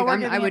stable. Like we're I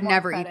giving would it more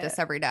never eat credit. this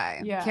every day.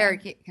 Yeah.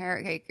 Carrot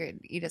cake could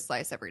eat a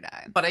slice every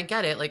day. But I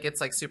get it. Like,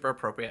 it's like super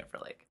appropriate for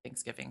like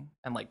Thanksgiving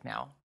and like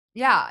now.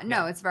 Yeah,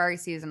 no, Yeah. it's very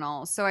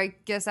seasonal. So I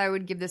guess I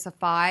would give this a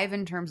 5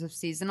 in terms of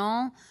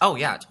seasonal. Oh,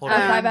 yeah, totally.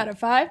 5 out of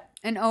 5.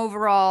 And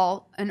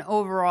overall,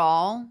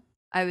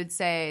 I would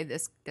say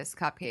this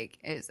cupcake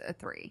is a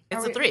 3.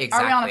 It's Are a 3,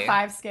 exactly. Are we on a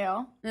 5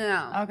 scale?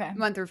 No. Okay.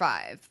 1 through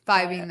 5.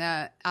 5 Got being it.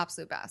 the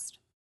absolute best.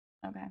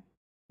 Okay.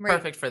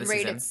 Perfect for the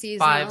Rated season.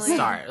 seasonally. 5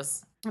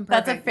 stars. That's a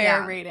Perfect, fair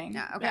yeah. rating.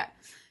 Yeah, okay. Yeah.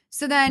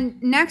 So then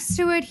next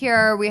to it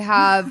here, we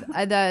have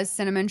the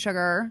cinnamon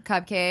sugar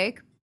cupcake.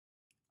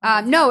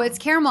 No, it's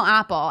caramel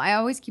apple. I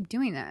always keep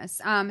doing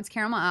this. It's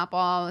caramel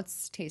apple.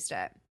 Let's taste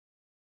it.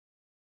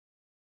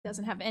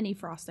 Doesn't have any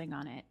frosting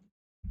on it.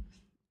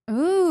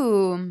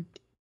 Ooh.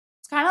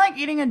 It's kind of like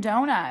eating a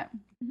donut.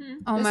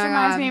 Oh This my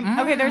reminds God.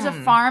 me. Okay, there's a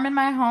farm in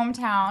my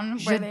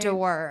hometown where they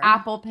J'adore.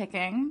 apple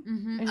picking.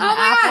 Mhm. There's Oh an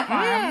my apple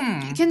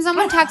God. farm. Can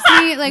someone text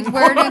me like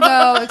where to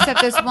go except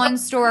this one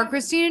store?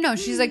 Christina, no.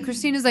 She's like,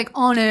 Christina's like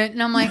on it.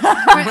 And I'm like,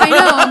 I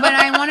know, but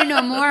I want to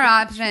know more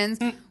options.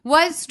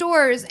 What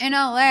stores in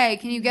LA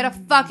can you get a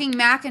fucking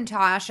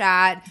Macintosh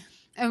at?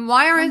 And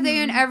why aren't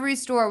they in every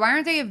store? Why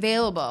aren't they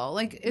available?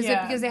 Like, is it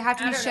Yeah. because they have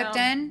to I be don't shipped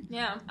know. in?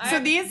 Yeah. So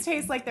these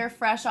taste like they're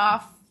fresh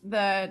off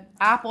the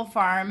apple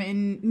farm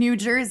in New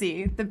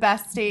Jersey, the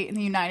best state in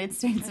the United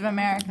States of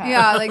America.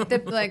 Yeah, like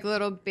the like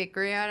little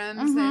bakery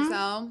items they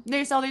sell.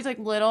 They sell these like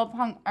little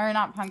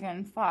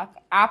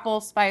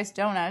apple spice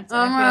donuts. Oh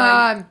and my I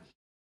feel like God.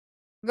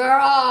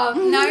 Girl,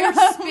 now you're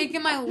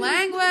speaking my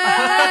language.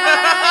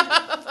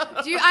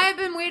 I have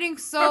been waiting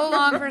so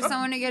long for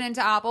someone to get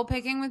into apple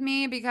picking with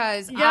me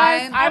because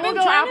I've will been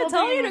go trying apple to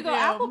tell you picking to with go you.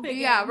 apple picking.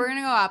 Yeah, we're gonna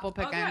go apple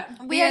picking. Okay.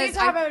 We need Because to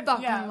have I a-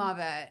 fucking yeah. love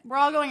it. We're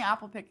all going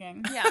apple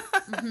picking. Yeah.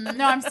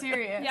 No, I'm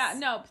serious. Yeah,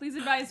 no, please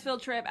advise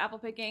field trip, apple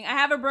picking. I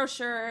have a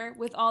brochure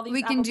with all these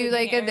We can apple do picking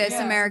like a This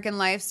areas. American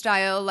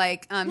Lifestyle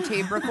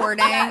tape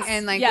recording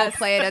and like yes. we'll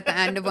play it at the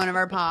end of one of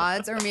our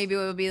pods, or maybe it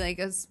will be like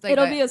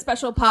It'll be a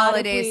special pod if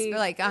holidays, we-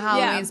 like a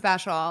Halloween Yeah.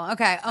 special.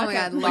 Okay. Oh my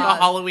god, Like a love.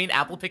 Halloween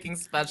apple picking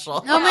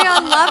special. Oh my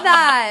god, love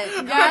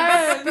that.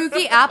 Yes.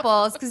 Spooky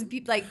apples. Because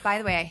like, by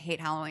the way, I hate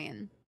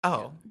Halloween.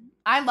 Oh,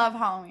 I love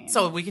Halloween.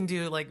 so we can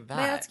do like that. But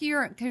that's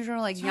because you're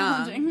like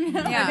Challenging. young.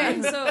 Yeah.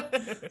 Okay,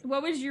 so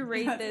what would you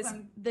rate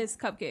this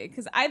cupcake?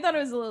 Because I thought it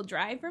was a little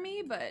dry for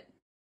me, but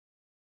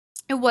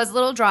It was a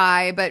little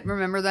dry, but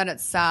remember that it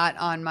sat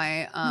on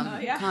my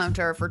yeah.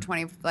 counter for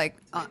 20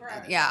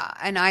 yeah,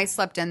 and I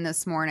slept in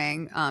this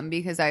morning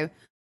because I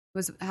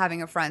was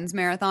having a friend's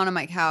marathon on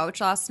my couch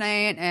last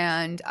night,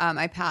 and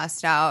I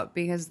passed out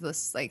because of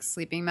this like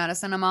sleeping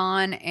medicine I'm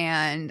on,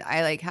 and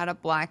I like had a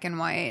black and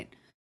white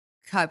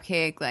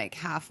cupcake like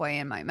halfway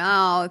in my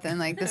mouth, and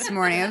like this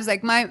morning I was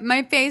like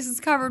my face is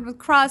covered with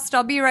crust,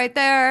 I'll be right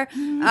there.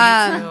 Me too.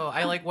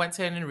 I like went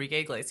to an Enrique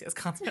Iglesias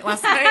concert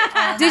last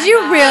night. Did you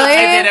really?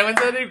 I did. I went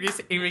to an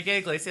Enrique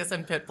Iglesias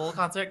and Pitbull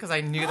concert because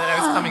I knew that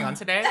I was coming on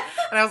today,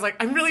 and I was like,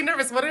 I'm really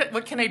nervous.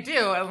 What can I do?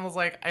 And I was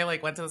like, I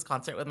like went to this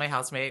concert with my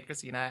housemate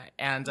Christina,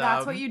 and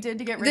That's what you did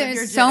to get rid of There's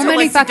your so jitters.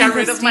 many to fucking get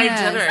rid of my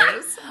Christinas.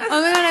 jitters.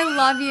 Oh my god, I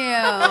love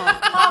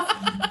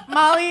you.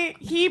 Molly,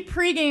 he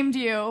pre-gamed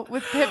you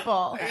with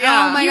Pitbull.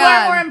 Yeah. Oh my you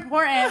god. are more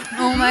important.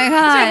 Oh my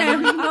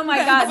god. oh my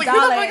I god, was like,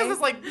 who the fuck is Dale. this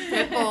like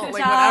Pitbull,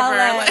 like Dale.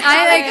 whatever? Like,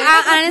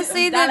 I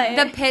honestly Dale.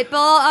 the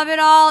pitbull of it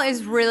all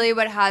is really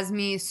what has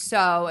me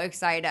so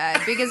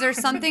excited because there's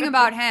something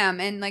about him,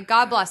 and like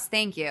God bless,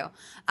 thank you.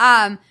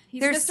 He's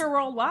There's Mr.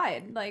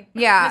 Worldwide, like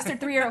Yeah. Mr.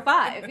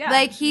 305. Yeah,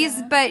 like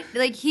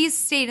he's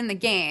stayed in the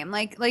game.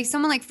 Like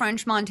someone like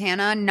French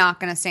Montana not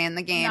gonna stay in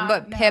the game, No,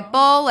 but no.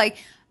 Pitbull, like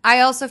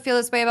I also feel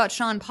this way about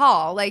Sean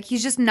Paul. Like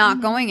he's just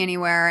not going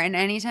anywhere, and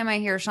anytime I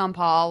hear Sean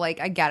Paul, like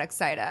I get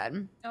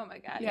excited. oh my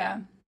god, Yeah.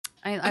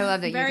 I love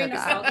that very you did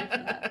nostalgic that.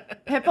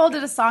 for that. Pitbull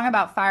did a song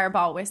about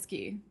Fireball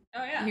whiskey.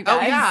 Oh yeah, You oh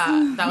guys.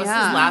 yeah, that was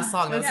Yeah. his last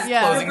song. That was his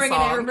Yeah. closing we're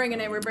song. bringing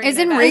it. Is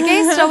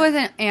Enrique still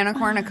with Anna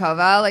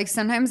Kournikova? Like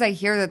sometimes I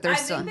hear that they're I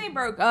still. think they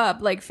broke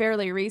up like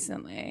fairly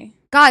recently.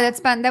 God,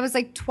 that was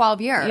like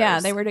 12 years. Yeah,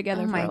 they were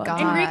together Oh for my a long god.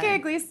 time. Enrique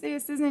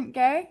Iglesias isn't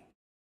gay?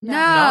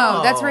 No,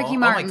 that's Ricky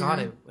Martin. Oh my god,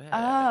 I wish.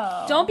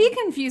 Oh. Don't be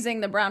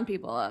confusing the brown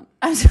people up.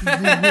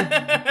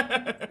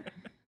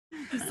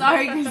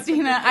 Sorry,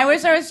 Christina. I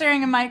wish I was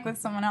sharing a mic with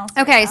someone else.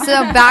 Okay, so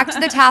back to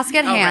the task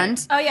at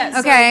hand. Oh yes.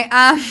 Okay,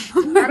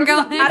 we're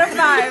going. Out of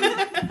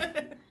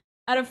 5.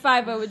 Out of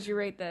 5, what would you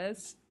rate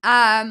this?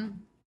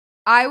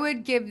 I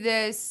would give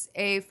this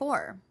a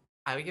 4.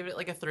 I would give it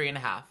like a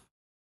 3.5.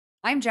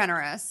 I'm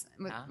generous.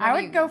 I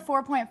would go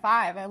 4.5.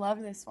 I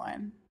love this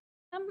one.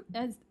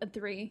 As a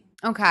 3.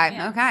 Okay.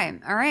 Yeah. Okay.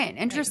 All right.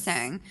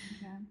 Interesting.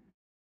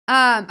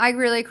 I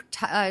really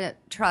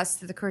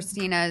trust the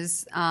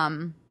Christina's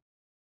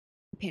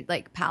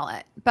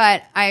palette,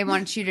 but I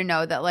want you to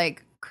know that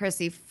like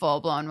Chrissy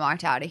full blown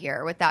walked out of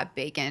here with that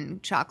bacon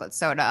chocolate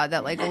soda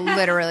that like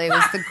literally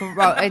was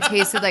it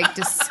tasted like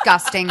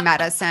disgusting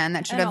medicine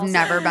that should And have also-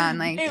 never been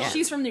like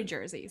She's from New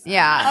Jersey. So.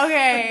 yeah.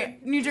 Okay,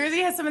 New Jersey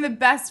has some of the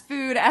best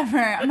food ever.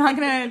 I'm not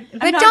gonna.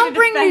 But don't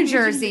bring New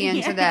Jersey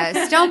into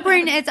this. Don't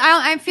bring it's.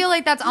 I feel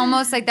like that's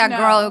almost like that No.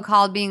 girl who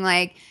called, being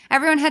like,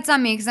 "Everyone hits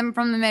on me because I'm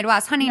from the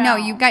Midwest." Honey, no,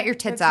 you got your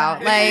tits it's out.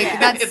 not. Like Yeah.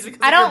 that's. It's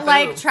because I of your don't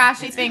like boob.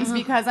 trashy things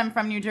because I'm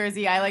from New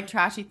Jersey. I like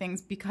trashy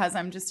things because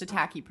I'm just a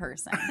tacky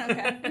person.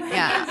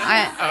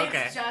 Yeah,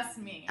 Okay. It's just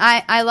me.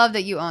 I love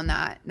that you own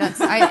that. That's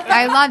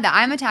I love that.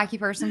 I'm a tacky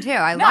person too.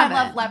 I No, love I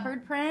love it.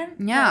 leopard print.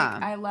 Yeah.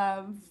 Like, I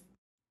love.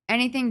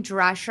 Anything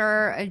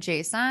Drescher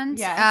adjacent.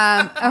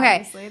 Yes. Okay.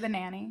 Obviously, the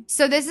nanny.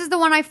 So this is the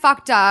one I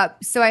fucked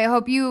up. So I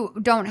hope you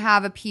don't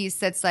have a piece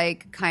that's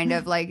like kind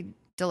of like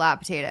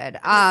dilapidated.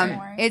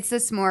 S'mores. It's the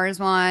s'mores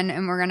one,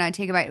 and we're gonna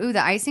take a bite. Ooh,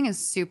 the icing is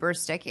super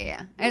sticky.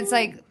 It's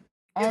like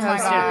Oh my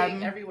toasted.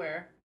 god,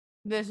 Everywhere.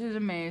 this is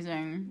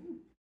amazing.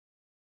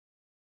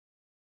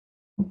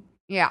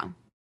 Yeah.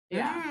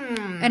 Yeah.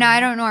 And I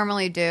don't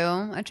normally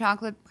do a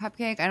chocolate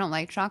cupcake. I don't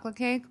like chocolate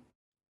cake.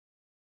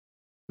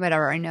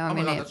 Whatever. I know Oh I'm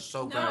my god, gonna that's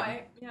so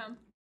good. yeah.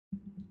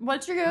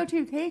 What's your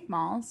go-to cake,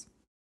 Malls?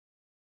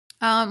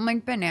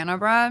 like banana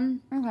bread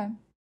Okay.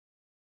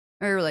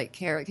 or like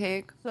carrot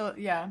cake. So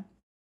yeah,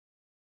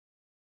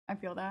 I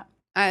feel that.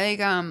 I like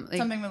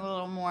Something with a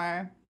little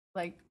more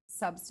like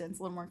substance,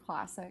 a little more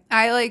classic.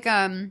 I like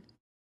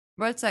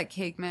what's that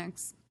cake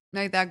mix?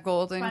 Like that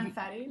golden.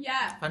 Funfetti.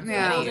 Yeah. Fun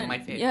Yeah. fact, my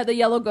favorite. Yeah, the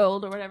yellow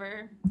gold or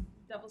whatever.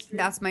 Devil's fruit.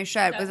 That's my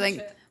shit. That's With my like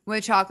shit.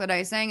 with chocolate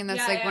icing, and that's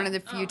Yeah, like yeah. one of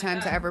the Oh few my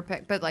times I God. ever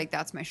pick. But like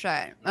that's my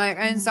shit. Like,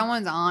 and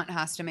someone's aunt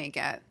has to make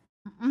it.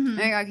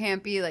 Like I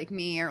can't be like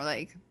me or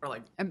like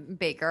a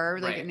baker.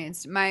 Like it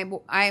needs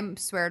to, I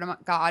swear to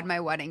God, my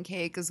wedding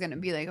cake is gonna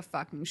be like a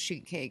fucking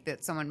sheet cake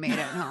that someone made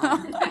at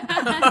home.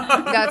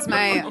 That's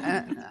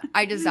my.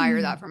 I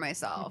desire that for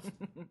myself.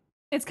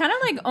 It's kind of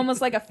like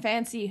almost like a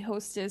fancy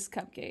Hostess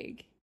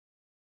cupcake.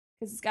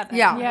 Because it's got that.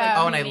 Yeah.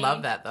 Oh, and I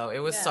love that though. It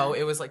was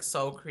it was like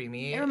so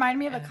creamy. It reminded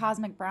me of a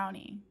cosmic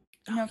brownie.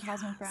 You know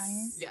cosmic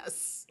brownies?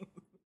 Yes.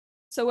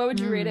 So what would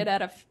you rate it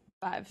out of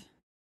 5?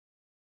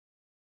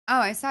 Oh,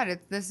 I said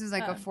it. This is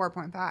like a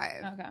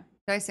 4.5. Okay.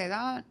 Did I say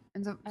that?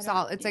 It's a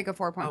solid. It's like a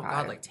 4.5. Oh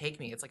God, like take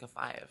me. It's like a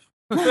 5.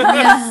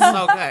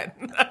 So good.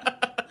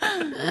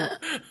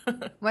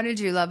 What did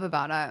you love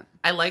about it?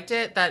 I liked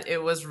it that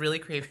it was really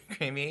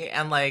creamy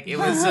and like it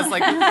was just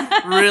like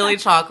really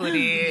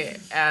chocolatey,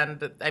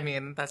 and I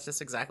mean that's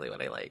just exactly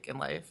what I like in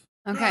life.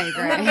 Okay, Like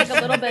great. a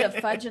little bit of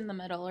fudge in the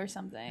middle or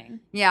something.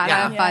 Yeah,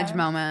 that Yeah. fudge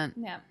moment.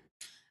 Yeah.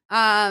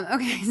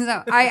 Okay,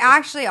 so I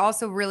actually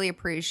also really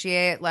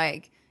appreciate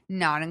like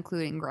not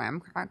including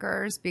graham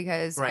crackers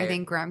because I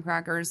think graham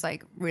crackers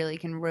like really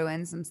can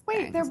ruin some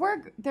Wait, things.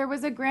 there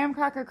was a graham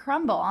cracker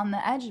crumble on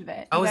the edge of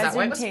it. Oh, You is guys that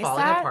why it didn't was taste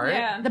falling that? apart?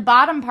 Yeah. The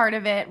bottom part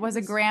of it was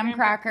a graham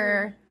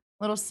cracker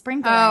little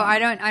sprinkle. Oh, I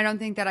don't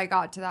think that I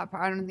got to that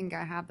part. I don't think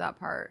I have that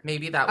part.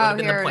 Maybe that would have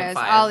been the here it 0.5. is.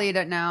 I'll eat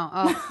it now.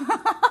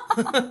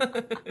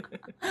 Oh.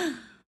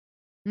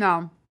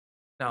 No.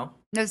 No.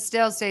 This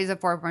still stays at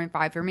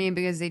 4.5 for me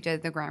because they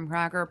did the graham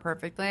cracker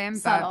perfectly.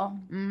 Subtle.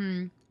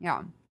 But,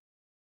 yeah.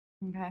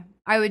 Okay.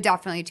 I would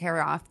definitely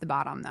tear off the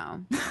bottom though.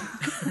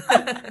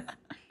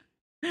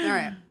 All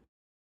right.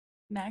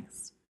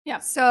 Next.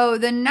 So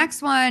the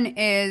next one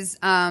is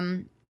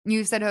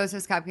you said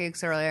Hostess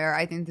cupcakes earlier.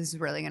 I think this is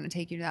really going to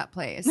take you to that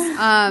place.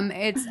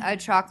 It's a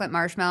chocolate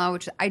marshmallow,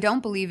 which I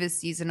don't believe is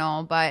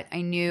seasonal, but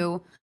I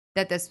knew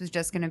that this was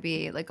just going to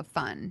be like a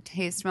fun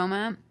taste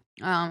moment.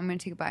 I'm going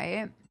to take a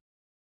bite.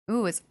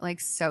 Ooh, it's like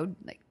so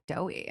like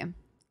doughy.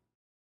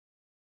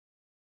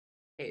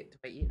 Hey, did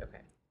I eat? Okay.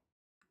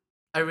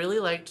 I really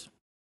liked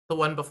the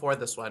one before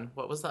this one.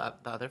 What was the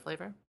other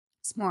flavor?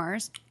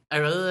 S'mores. I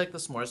really like the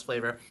s'mores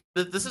flavor.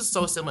 This is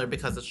so similar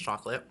because it's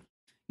chocolate.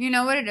 You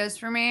know what it is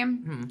for me?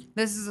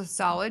 This is a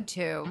solid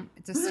 2.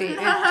 It's a it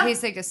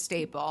tastes like a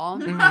staple.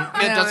 It You know does what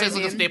I taste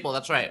like a mean? staple.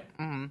 That's right.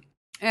 And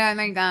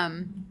like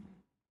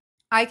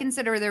I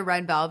consider their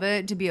red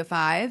velvet to be a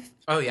 5.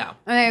 Oh yeah.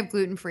 And they have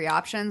gluten-free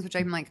options, which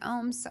I'm like, oh,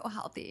 I'm so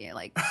healthy.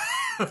 Like,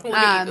 Let me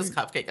eat this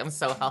cupcake. I'm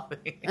so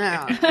healthy.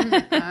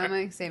 I'm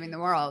like saving the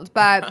world.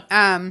 But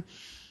yeah,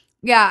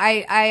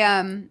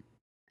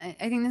 I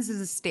think this is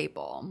a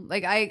staple.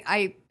 Like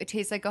it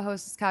tastes like a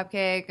Hostess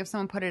cupcake. If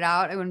someone put it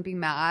out, I wouldn't be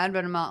mad,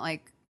 but I'm not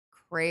like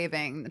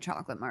craving the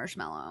chocolate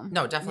marshmallow.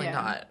 No, definitely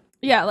not.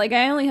 Yeah, like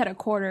I only had a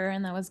quarter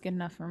and that was good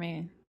enough for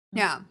me.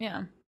 Yeah.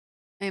 Yeah.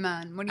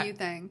 Amen. What do you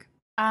think?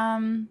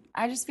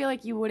 I just feel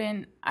like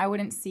I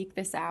wouldn't seek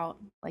this out,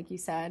 like you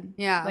said.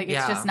 Yeah. Like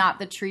it's just not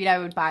the treat I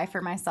would buy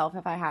for myself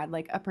if I had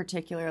like a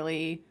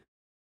particularly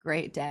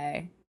great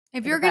day.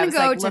 If you're I going was, to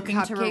go like, to looking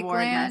Cupcake to reward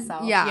Land,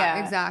 myself.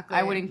 yeah, exactly.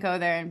 I wouldn't go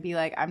there and be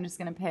like, I'm just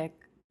going to pick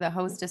the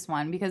Hostess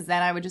one because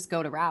then I would just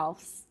go to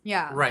Ralph's.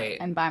 Yeah. Right.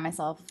 And buy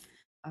myself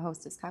a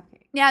Hostess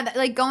cupcake. Yeah,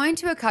 like going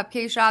to a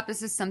cupcake shop,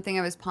 this is something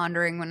I was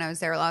pondering when I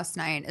was there last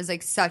night, is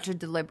like such a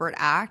deliberate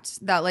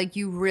act that like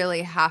you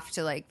really have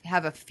to like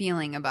have a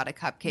feeling about a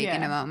cupcake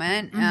in a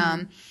moment.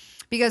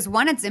 Because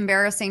one, it's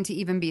embarrassing to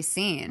even be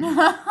seen.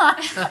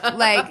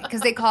 Like,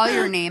 because they call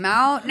your name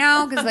out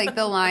now because like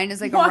the line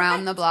is like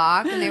around the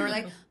block and they were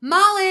like,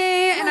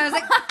 Molly. And I was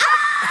like,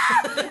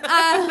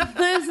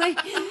 I was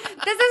like, this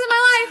isn't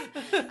my life.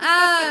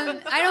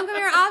 I don't come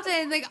here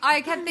often. Like,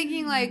 I kept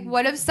thinking like,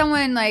 what if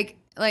someone like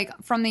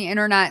from the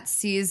internet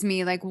sees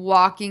me like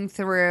walking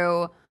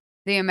through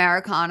the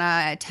Americana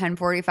at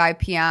 10:45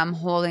 p.m.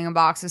 holding a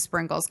box of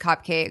Sprinkles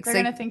cupcakes. They're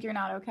Like, going to think you're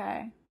not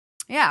okay.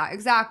 yeah,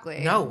 exactly.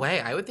 No way.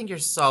 I would think you're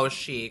so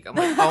chic. I'm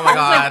like, oh my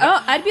God.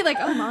 Like, I'd be like,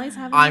 oh, Molly's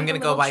having. I'm like, going a to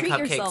go little buy treat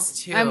cupcakes yourself.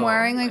 too. I'm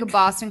wearing like a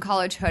Boston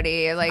College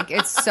hoodie. Like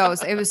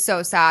it was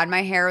so sad.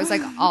 My hair was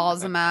like all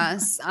a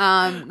mess.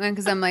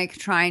 Because I'm like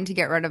trying to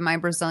get rid of my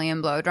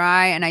Brazilian blow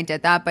dry, and I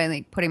did that by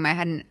like putting my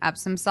head in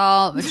Epsom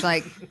salt, which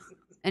like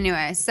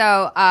anyway.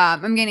 So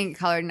I'm getting it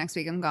colored next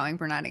week. I'm going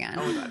brunette again.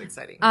 Oh my God,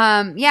 exciting.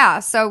 Yeah,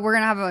 so we're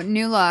gonna have a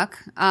new look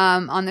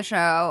on the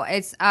show.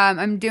 It's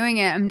I'm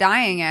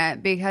dyeing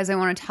it because I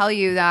want to tell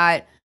you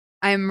that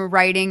I'm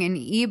writing an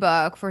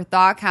ebook for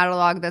Thought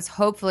Catalog that's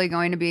hopefully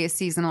going to be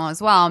seasonal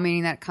as well,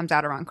 meaning that it comes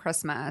out around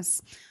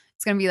Christmas.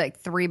 It's gonna be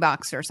like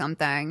 $3 or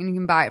something, and you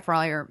can buy it for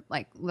all your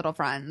like little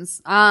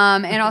friends,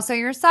 and also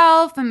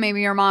yourself, and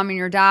maybe your mom and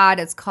your dad.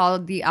 It's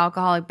called The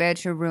Alcoholic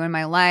Bitch Who Ruined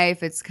My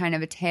Life. It's kind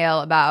of a tale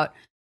about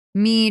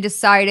me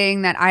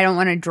deciding that I don't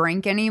want to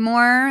drink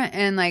anymore,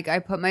 and like I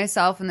put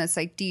myself in this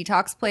like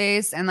detox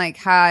place and like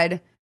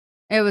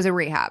it was a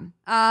rehab.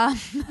 But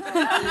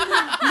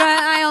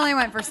I only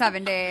went for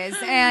 7 days,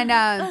 and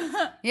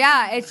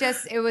yeah,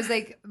 it was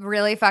like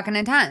really fucking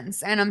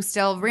intense, and I'm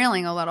still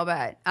reeling a little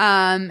bit.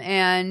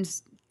 And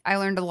I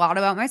learned a lot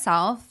about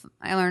myself.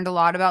 I learned a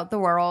lot about the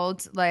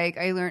world. Like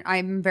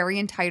I'm very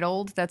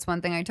entitled. That's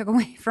one thing I took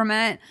away from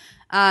it.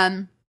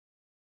 And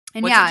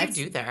what yeah, did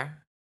you do there?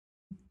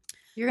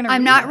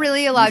 I'm not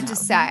really allowed to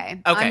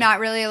say. Okay. I'm not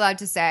really allowed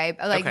to say.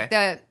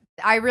 Like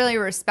I really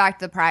respect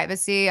the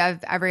privacy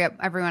of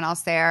everyone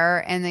else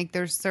there, and like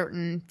there's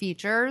certain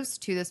features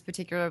to this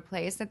particular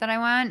place that I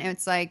went.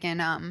 It's like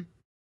in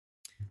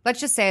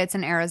let's just say it's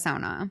in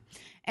Arizona,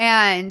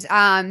 and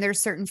there's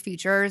certain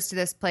features to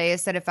this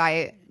place that if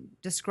I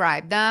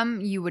describe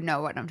them, you would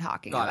know what I'm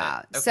talking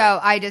about. Okay. So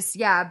I just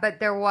but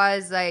there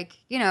was like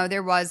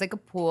there was like a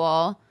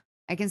pool.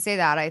 I can say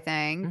that, I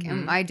think.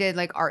 And I did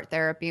like art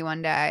therapy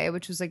one day,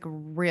 which was like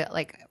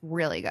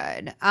really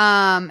good.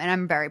 And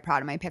I'm very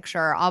proud of my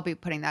picture. I'll be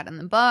putting that in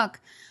the book.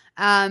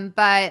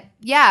 But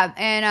yeah,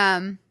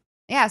 and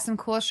some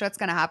cool shit's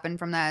gonna happen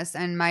from this.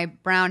 And my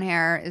brown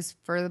hair is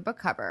for the book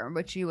cover,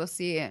 which you will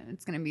see.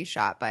 It's gonna be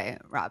shot by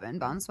Robin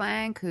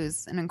Bonswank,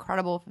 who's an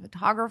incredible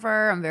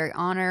photographer. I'm very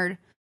honored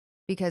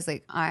because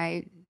like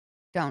I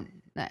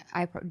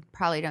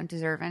probably don't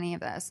deserve any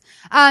of this.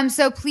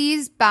 So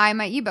please buy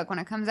my ebook when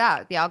it comes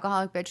out, The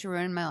Alcoholic Bitch Who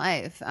Ruined My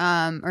Life,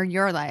 or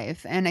Your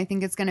Life. And I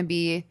think it's going to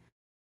be,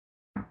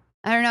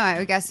 I don't know, I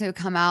would guess it would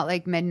come out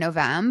like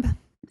mid-November.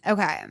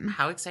 Okay.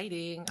 How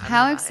exciting.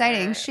 How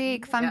exciting.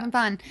 Chic.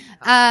 Fun.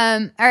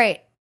 All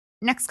right.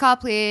 Next call,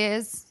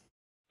 please.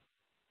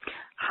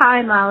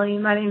 Hi, Molly.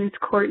 My name is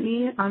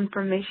Courtney. I'm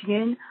from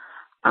Michigan.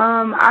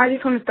 I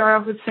just want to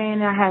start off with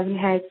saying I haven't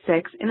had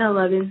sex in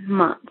 11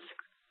 months.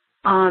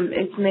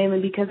 It's mainly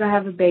because I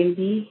have a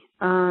baby,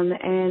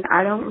 and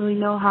I don't really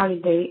know how to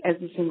date as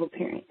a single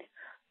parent.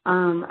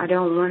 I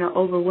don't want to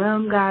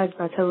overwhelm guys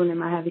by telling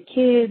them I have a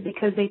kid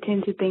because they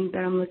tend to think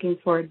that I'm looking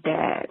for a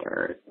dad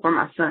or for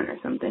my son or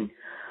something.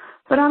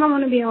 But I don't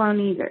want to be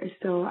alone either.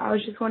 So I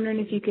was just wondering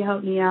if you could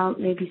help me out,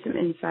 maybe some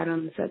insight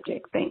on the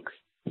subject. Thanks.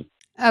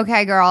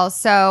 Okay, girl.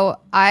 So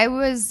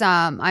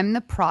I'm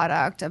the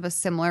product of a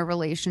similar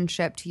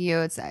relationship to you.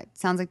 It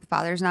sounds like the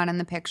father's not in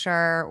the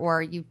picture,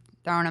 or you've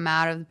thrown him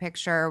out of the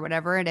picture,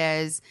 whatever it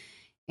is.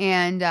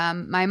 And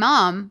my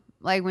mom,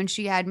 like when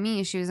she had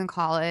me, she was in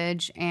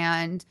college.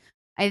 And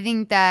I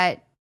think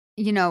that,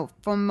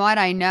 from what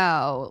I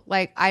know,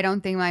 like I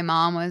don't think my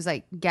mom was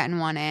like getting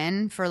one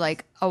in for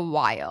like a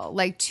while,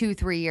 like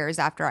 2-3 years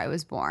after I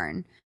was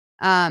born.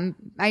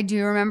 I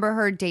do remember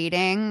her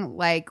dating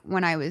like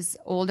when I was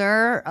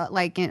older.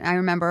 I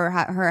remember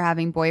her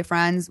having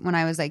boyfriends when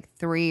I was like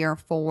 3 or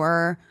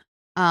 4.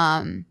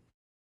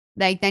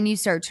 Like then you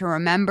start to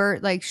remember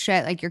like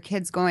shit, like your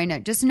kid's going to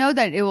just know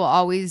that it will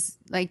always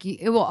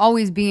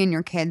be in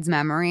your kid's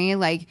memory.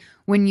 Like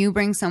when you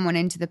bring someone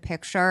into the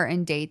picture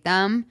and date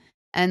them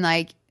and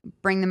like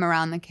bring them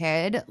around the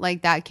kid,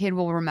 like that kid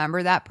will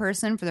remember that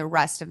person for the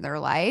rest of their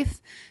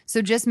life.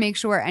 So just make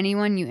sure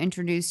anyone you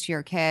introduce to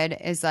your kid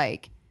is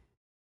like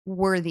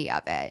worthy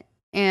of it.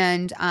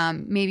 And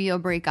maybe you'll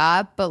break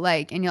up, but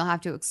like, and you'll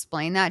have to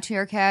explain that to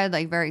your kid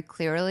like very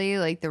clearly,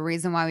 like the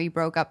reason why we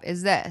broke up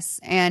is this.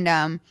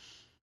 And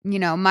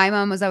my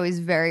mom was always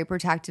very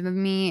protective of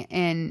me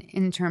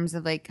in terms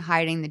of like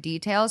hiding the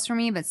details from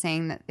me, but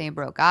saying that they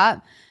broke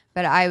up.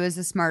 But I was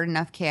a smart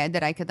enough kid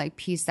that I could like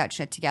piece that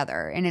shit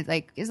together, and it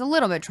like is a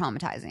little bit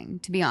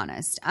traumatizing, to be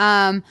honest.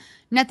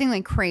 Nothing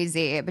like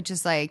crazy, but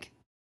just like,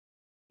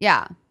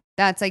 yeah.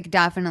 That's like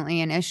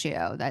definitely an issue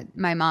that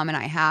my mom and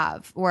I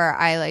have, where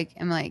I like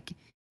am like,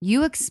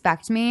 you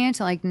expect me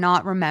to like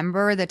not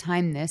remember the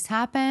time this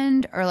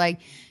happened, or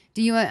like,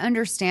 do you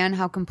understand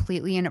how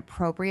completely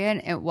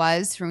inappropriate it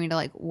was for me to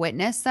like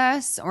witness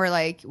this, or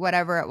like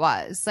whatever it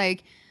was?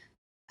 Like,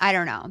 I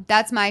don't know.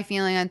 That's my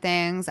feeling on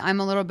things.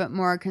 I'm a little bit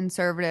more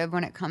conservative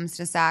when it comes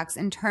to sex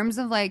in terms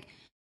of like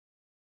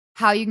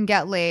how you can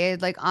get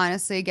laid. Like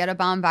honestly, get a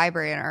bomb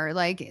vibrator.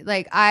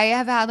 Like I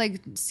have had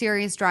like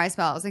serious dry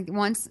spells. Like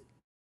once,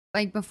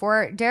 like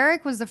before,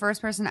 Derek was the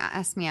first person to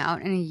ask me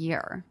out in a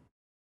year.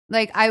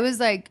 Like I was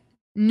like,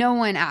 no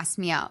one asked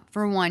me out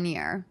for 1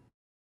 year,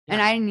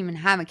 and I didn't even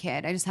have a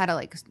kid. I just had a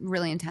like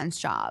really intense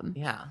job.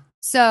 Yeah.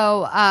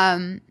 So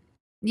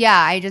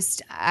yeah,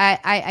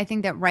 I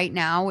think that right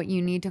now what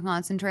you need to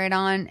concentrate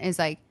on is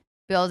like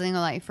building a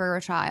life for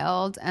a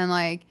child, and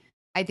like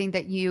I think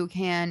that you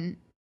can.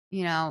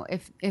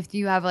 If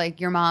you have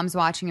like your mom's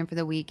watching it for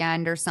the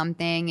weekend or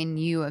something, and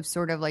you have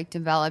sort of like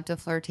developed a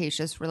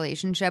flirtatious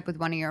relationship with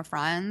one of your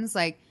friends,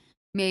 like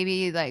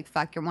maybe like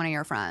fuck one of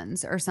your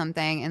friends or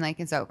something, and like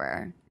it's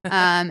over,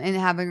 and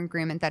have an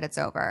agreement that it's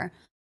over.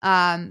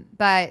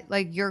 But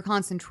like your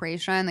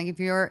concentration, like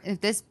if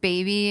this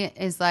baby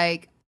is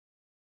like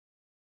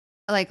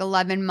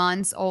 11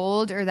 months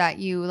old, or that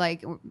you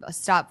like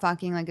stop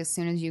fucking like as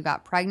soon as you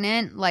got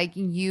pregnant, like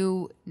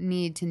you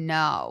need to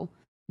know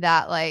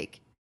that like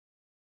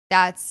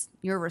that's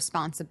your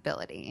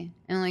responsibility,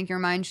 and like your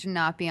mind should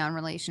not be on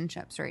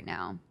relationships right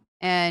now,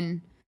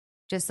 and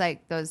just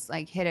like those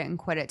like hit it and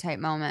quit it type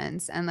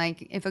moments. And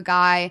like if a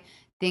guy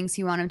thinks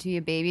you want him to be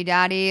a baby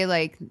daddy,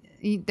 like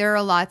there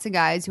are lots of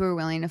guys who are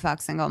willing to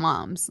fuck single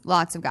moms,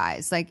 lots of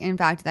guys. Like in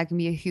fact, that can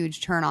be a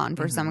huge turn on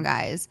for some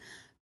guys.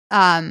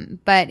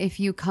 But if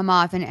you come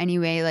off in any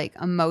way like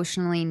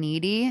emotionally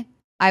needy,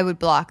 I would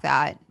block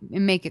that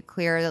and make it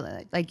clear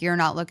that like you're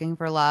not looking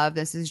for love.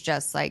 This is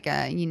just like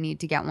a you need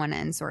to get one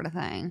in sort of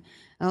thing.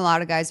 And a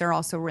lot of guys are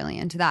also really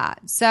into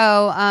that.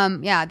 So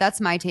yeah, that's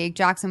my take.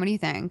 Jackson, what do you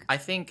think? I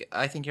think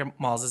your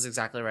Malls is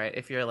exactly right.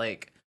 If you're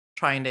like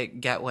trying to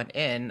get one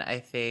in, I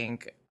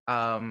think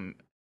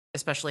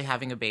especially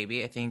having a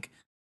baby, I think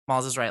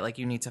Malls is right. Like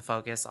you need to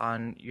focus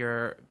on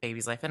your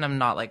baby's life, and I'm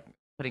not like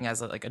putting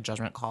as a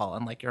judgment call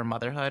on like your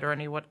motherhood or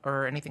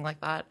anything like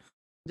that.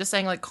 Just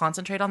saying like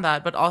concentrate on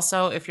that, but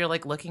also if you're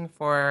like looking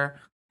for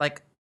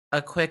like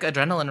a quick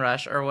adrenaline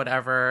rush or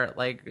whatever,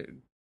 like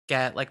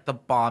get like the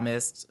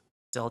bombest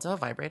dildo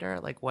vibrator,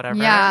 like whatever.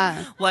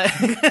 Yeah. Like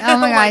oh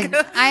my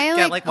god, I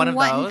get like one of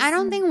those. I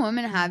don't think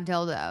women have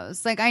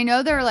dildos. Like I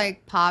know they're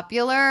like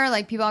popular.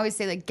 Like people always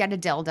say like get a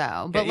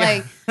dildo, but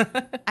like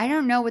I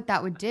don't know what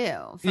that would do.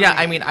 Yeah, me.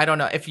 I mean I don't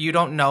know if you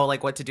don't know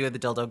like what to do with the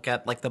dildo.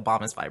 Get like the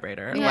bombest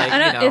vibrator. Yeah, like,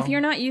 I don't, if you're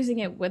not using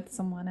it with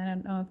someone, I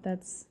don't know if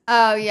that's.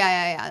 Oh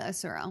yeah.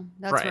 That's real.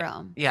 That's right.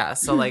 real. Yeah,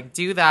 so like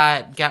do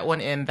that. Get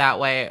one in that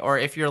way, or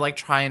if you're like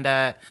trying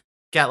to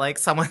get like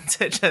someone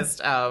to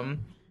just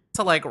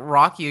to like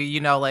rock you,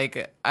 you know,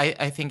 like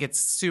I think it's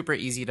super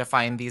easy to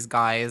find these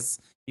guys.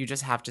 You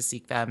just have to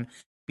seek them.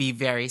 Be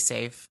very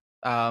safe.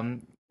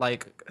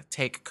 Like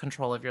take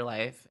control of your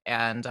life,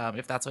 and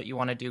if that's what you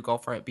want to do, go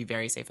for it. Be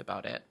very safe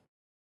about it.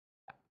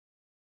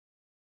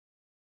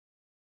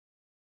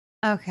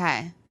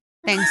 Okay.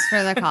 Thanks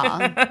for the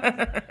call.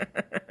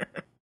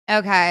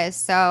 Okay,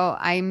 so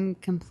I'm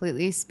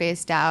completely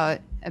spaced out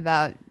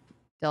about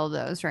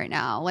dildos right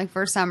now. Like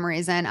for some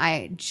reason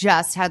I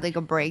just had like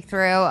a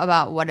breakthrough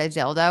about what a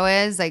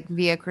dildo is, like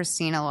via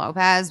Christina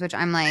Lopez, which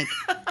I'm like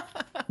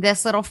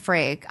this little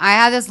freak. I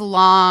have this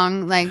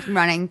long like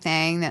running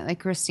thing that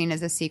like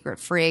Christina's a secret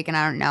freak and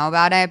I don't know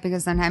about it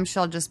because sometimes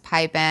she'll just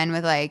pipe in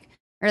with like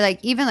or like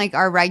even like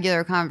our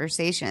regular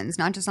conversations,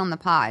 not just on the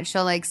pod.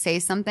 She'll like say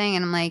something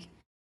and I'm like,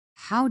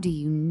 how do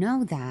you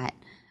know that?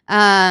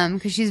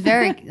 Because she's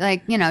very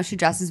like, you know, she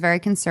dresses very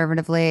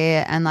conservatively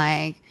and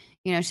like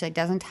you know, she like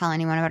doesn't tell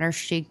anyone about her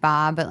chic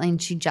bob, but like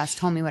she just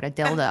told me what a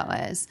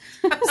dildo is.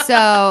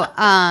 So,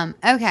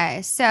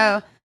 okay.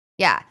 So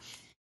yeah.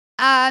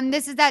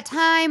 This is that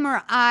time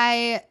where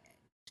I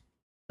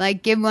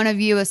like give one of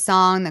you a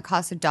song that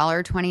costs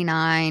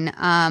 $1.29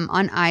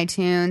 on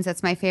iTunes.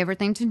 That's my favorite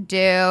thing to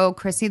do.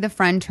 Chrissy the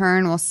Friend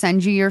Turn will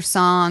send you your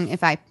song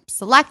if I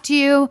select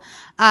you.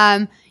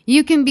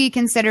 You can be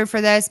considered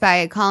for this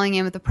by calling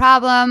in with a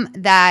problem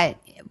that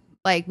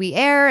like we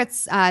air.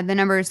 It's the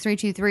number is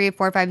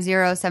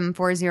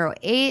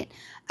 323-450-7408.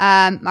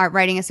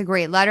 Writing us a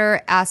great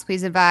letter,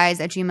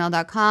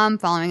 askpleaseadvise@gmail.com,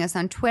 following us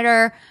on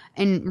Twitter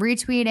and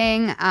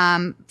retweeting,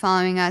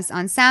 following us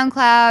on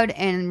SoundCloud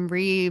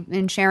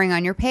and sharing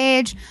on your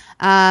page,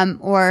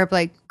 or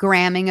like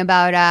gramming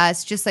about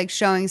us, just like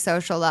showing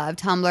social love,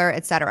 Tumblr,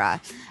 etc.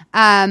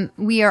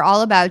 We are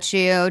all about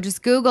you.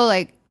 Just Google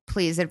like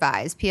Please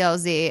Advise,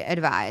 PLZ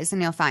Advise,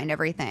 and you'll find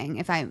everything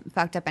if I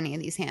fucked up any of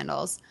these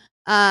handles.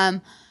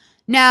 Now,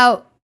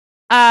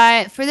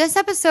 for this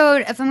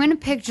episode, if I'm going to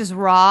pick just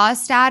raw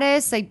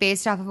status, like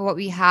based off of what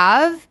we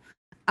have,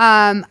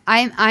 I'm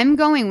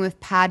going with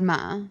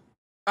Padma.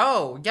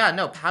 Oh yeah,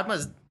 no,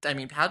 Padma's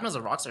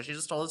a rock star. She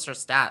just told us her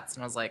stats,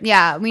 and I was like,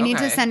 yeah, we need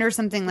to okay. send her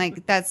something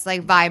like that's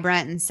like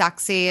vibrant and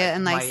sexy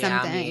and like Miami,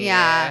 something.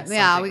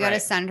 Yeah, we got to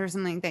right. send her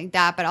something like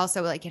that, but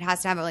also like it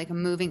has to have like a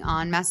moving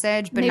on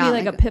message, but maybe not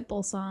like a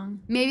Pitbull song.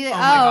 Maybe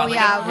God, like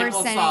yeah, a we're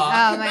Pitbull sending. song.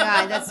 Oh my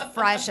god, that's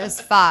fresh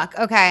as fuck.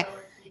 Okay.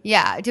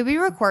 Yeah. Did we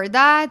record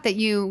that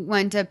you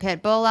went to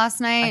Pitbull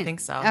last night? I think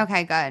so.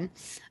 Okay, good.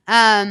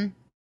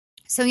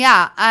 So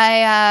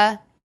yeah,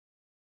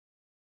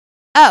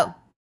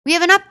 we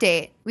have an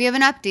update. We have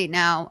an update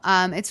now.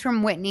 It's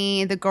from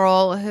Whitney, the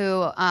girl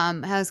who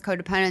has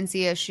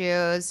codependency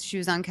issues. She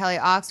was on Kelly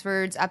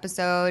Oxford's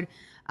episode.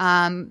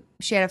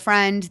 She had a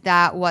friend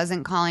that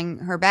wasn't calling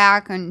her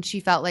back, and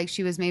she felt like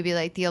she was maybe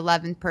like the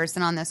 11th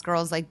person on this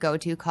girl's like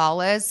go-to call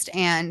list,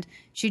 and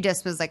she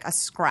just was like a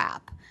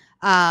scrap.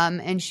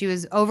 And she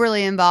was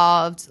overly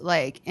involved,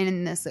 like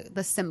in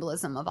the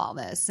symbolism of all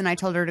this. And I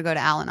told her to go to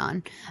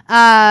Al-Anon.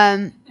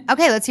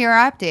 Okay, let's hear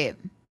our update.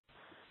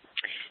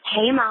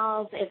 Hey,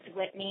 Malls, it's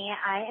Whitney.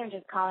 I am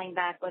just calling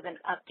back with an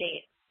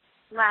update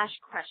 /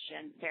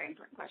 question, very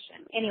important question.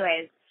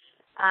 Anyways,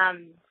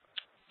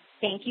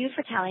 thank you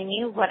for telling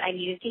me what I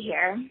needed to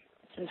hear.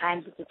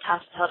 Sometimes it's a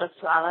tough pill to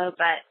swallow,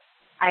 but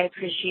I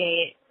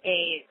appreciate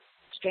a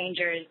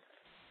stranger's,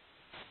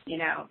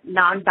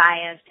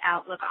 non-biased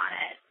outlook on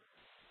it.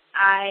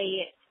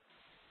 I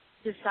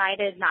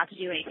decided not to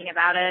do anything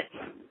about it.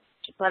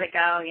 Just let it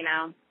go,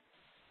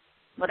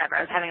 whatever.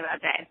 I was having a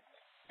bad day.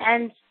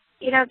 And,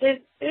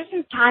 there's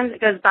some times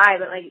it goes by,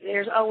 but,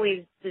 there's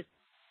always this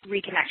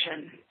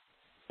reconnection.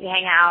 We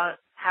hang out.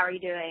 How are you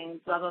doing?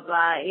 Blah, blah,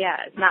 blah. Yeah,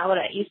 it's not what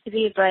it used to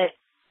be, but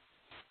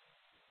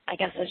I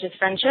guess it's just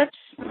friendships.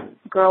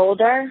 Grow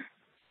older.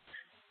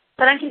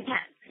 But I'm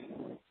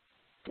content.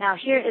 Now,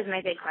 here is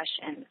my big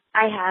question.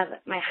 I have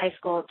my high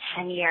school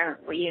 10-year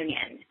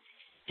reunion.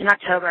 in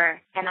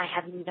October, and I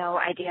have no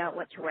idea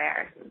what to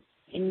wear.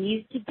 It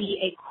needs to be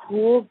a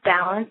cool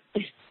balance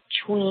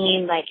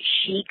between like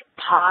chic,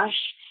 posh,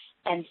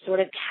 and sort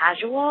of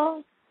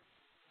casual,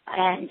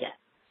 and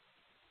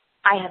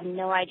I have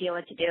no idea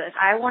what to do. If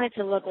I wanted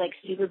to look like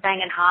super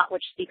banging hot,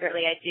 which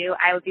secretly I do,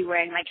 I would be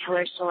wearing my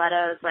killer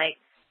stilettos, like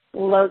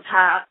low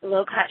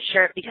cut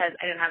shirt, because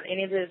I didn't have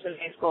any of this in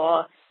high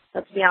school,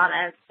 let's be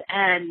honest,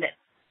 and,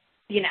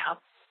 you know,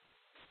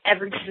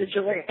 every piece of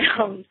jewelry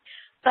owned.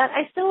 But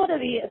I still want to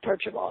be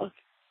approachable,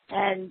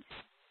 and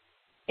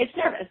it's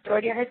nervous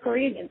toward your high school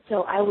reunion,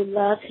 so I would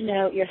love to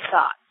know your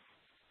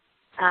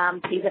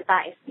thoughts. Please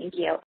advise. Thank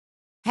you.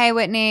 Hey,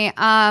 Whitney.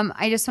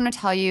 I just want to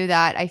tell you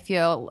that I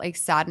feel like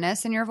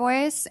sadness in your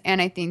voice,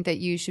 and I think that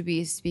you should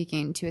be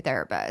speaking to a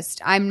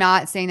therapist. I'm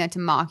not saying that to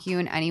mock you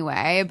in any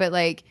way, but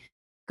like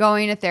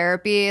going to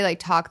therapy, like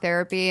talk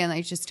therapy, and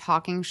like just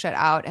talking shit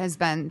out has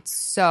been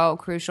so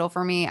crucial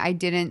for me. I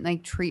didn't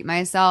like treat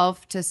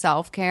myself to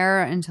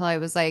self-care until I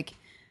was like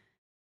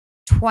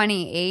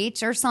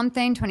 28 or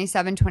something,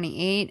 27,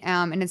 28.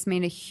 And it's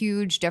made a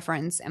huge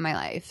difference in my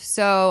life.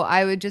 So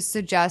I would just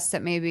suggest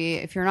that maybe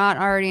if you're not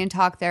already in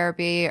talk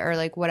therapy or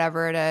like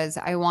whatever it is,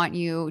 I want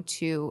you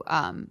to,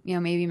 you know,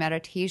 maybe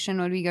meditation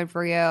would be good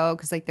for you.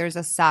 Cause like there's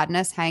a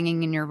sadness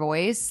hanging in your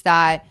voice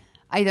that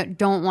I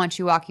don't want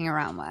you walking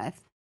around with.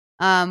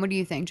 What do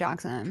you think,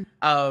 Jackson?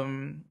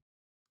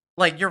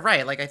 Like, you're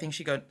right. Like, I think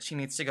she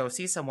needs to go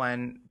see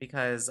someone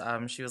because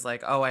she was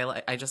like, oh,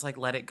 I just like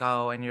let it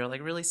go, and you're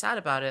like really sad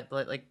about it.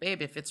 But like,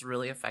 babe, if it's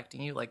really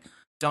affecting you, like,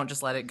 don't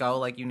just let it go.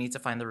 Like, you need to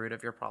find the root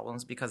of your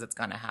problems because it's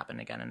gonna happen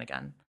again and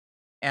again.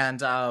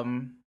 And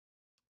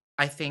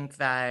I think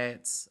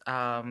that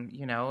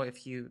you know,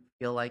 if you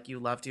feel like you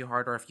love too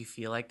hard, or if you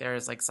feel like there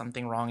is like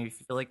something wrong, if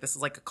you feel like this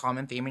is like a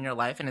common theme in your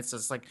life and it's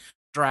just like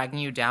dragging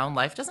you down,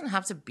 life doesn't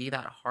have to be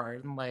that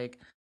hard. And like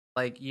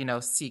you know,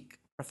 seek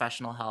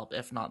professional help,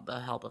 if not the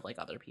help of like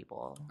other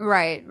people.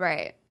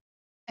 Right.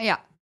 Yeah,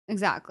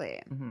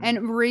 exactly. Mm-hmm.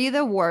 And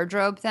the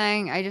wardrobe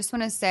thing, I just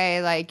want to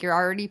say, like, you're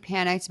already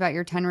panicked about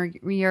your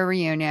 10-year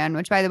reunion,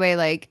 which, by the way,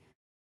 like,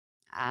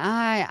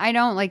 I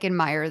don't like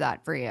admire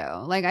that for you.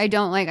 Like,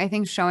 I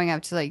think showing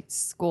up to like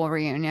school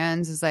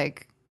reunions is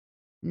like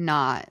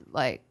not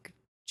like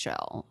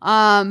chill.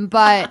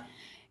 But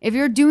if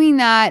you're doing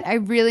that, I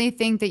really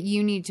think that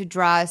you need to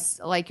dress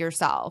like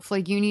yourself.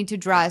 Like, you need to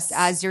dress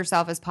as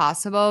yourself as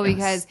possible,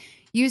 because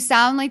you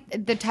sound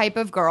like the type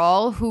of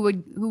girl who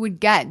would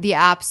get the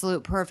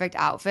absolute perfect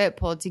outfit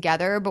pulled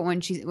together, but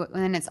when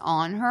it's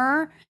on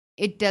her,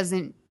 it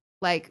doesn't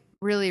like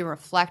really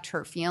reflect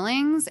her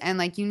feelings. And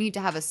like, you need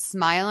to have a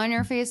smile on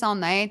your face all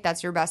night.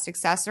 That's your best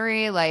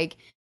accessory. Like,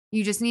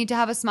 you just need to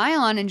have a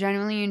smile on and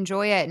genuinely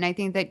enjoy it. And I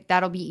think that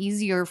that'll be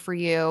easier for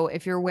you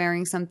if you're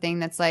wearing something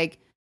that's like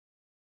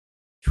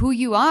who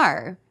you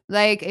are.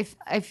 Like, if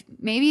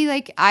maybe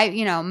like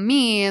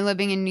me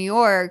living in New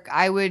York,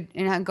 I would,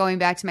 and going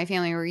back to my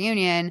family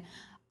reunion,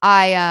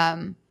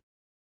 I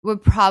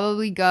would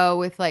probably go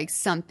with like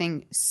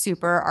something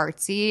super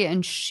artsy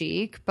and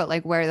chic, but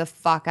like wear the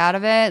fuck out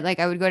of it. Like,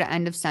 I would go to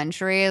End of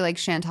Century, like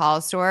Chantal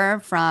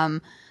store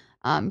from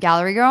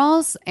Gallery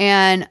Girls,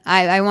 and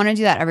I want to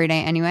do that every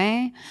day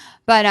anyway.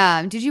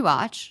 But did you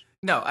watch?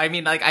 No, I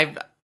mean, like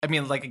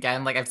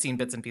again, like I've seen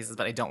bits and pieces,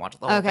 but I don't watch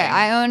the whole thing.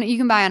 Okay, you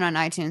can buy it on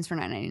iTunes for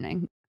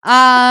 $9.99.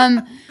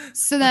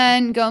 So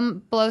then go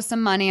blow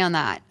some money on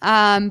that.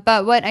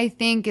 But what I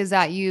think is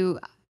that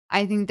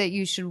I think that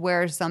you should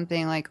wear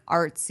something like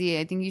artsy.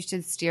 I think you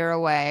should steer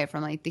away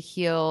from like the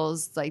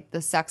heels, like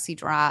the sexy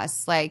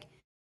dress. Like,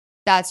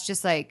 that's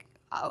just like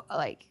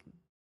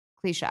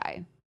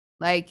cliche.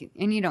 Like,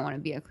 and you don't want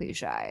to be a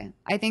cliche.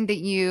 I think that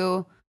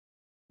you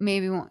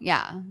maybe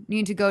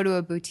need to go to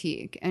a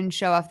boutique and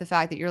show off the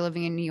fact that you're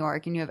living in New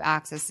York and you have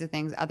access to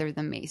things other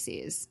than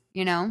Macy's,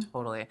 you know?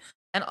 Totally.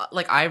 And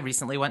like, I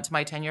recently went to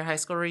my 10-year high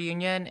school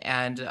reunion,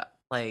 and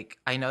like,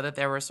 I know that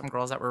there were some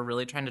girls that were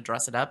really trying to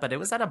dress it up, but it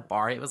was at a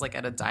bar. It was like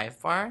at a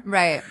dive bar.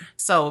 Right.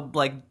 So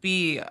like,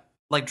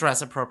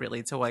 dress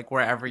appropriately to like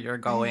wherever you're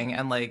going.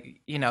 And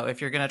like, you know,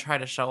 if you're going to try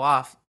to show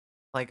off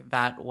like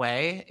that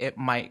way, it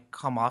might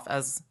come off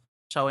as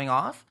showing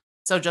off.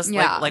 So just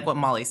like what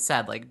Molly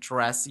said, like,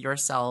 dress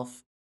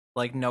yourself,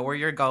 like, know where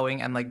you're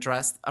going, and like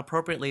dress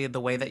appropriately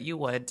the way that you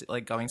would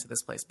like going to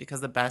this place,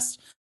 because the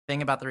best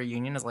thing about the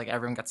reunion is like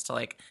everyone gets to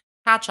like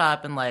catch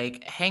up and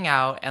like hang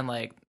out and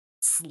like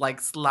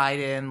slide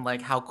in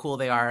like how cool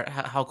they are,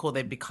 how cool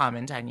they've become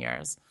in 10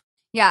 years.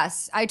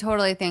 Yes, I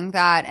totally think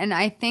that. And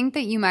I think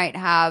that you might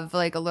have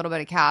like a little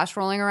bit of cash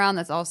rolling around.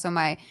 That's also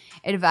my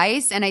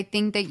advice. And I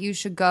think that you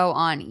should go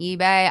on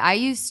eBay.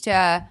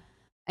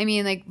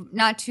 Like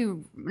not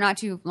too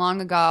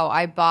long ago,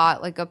 I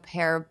bought like a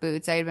pair of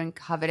boots I had been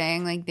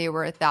coveting. Like, they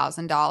were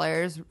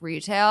 $1,000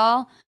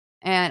 retail,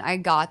 and I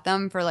got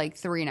them for like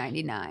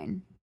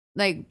 $399,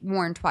 like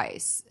worn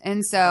twice.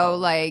 And so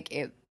like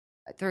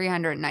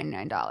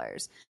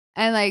 $399.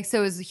 And like, so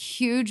it was a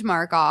huge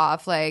mark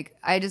off. Like,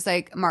 I just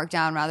like marked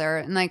down rather.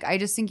 And like, I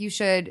just think you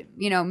should,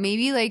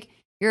 maybe like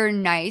your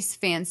nice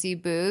fancy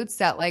boots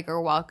that like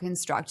are well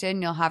constructed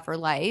and you'll have for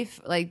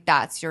life, like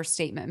that's your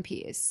statement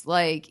piece.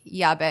 Like,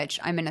 yeah, bitch,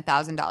 I'm in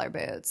 $1,000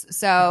 boots.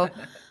 So,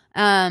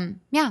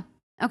 yeah.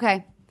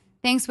 Okay.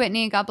 Thanks,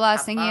 Whitney. God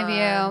bless. Thinking of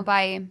you.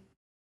 Bye.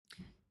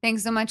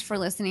 Thanks so much for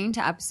listening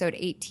to episode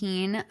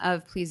 18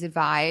 of Please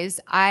Advise.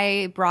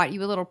 I brought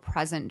you a little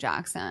present,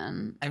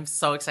 Jackson. I'm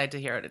so excited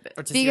to hear it.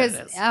 Or to Because, see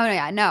what it is. oh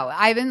yeah, no,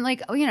 I've been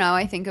like, you know,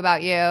 I think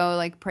about you,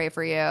 like pray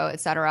for you,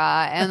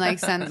 etc., and like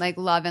send like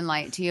love and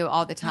light to you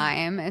all the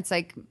time. It's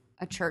like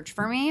a church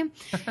for me. And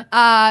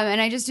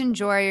I just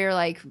enjoy your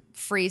like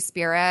free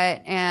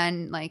spirit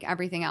and like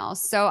everything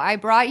else. So I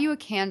brought you a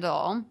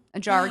candle, a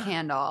jar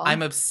candle.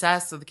 I'm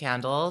obsessed with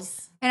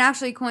candles. And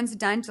actually,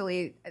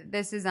 coincidentally,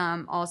 this is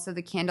also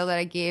the candle that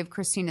I gave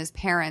Christina's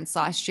parents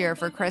last year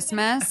for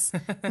Christmas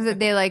because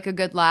they like a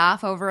good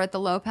laugh over at the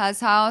Lopez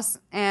house.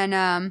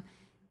 And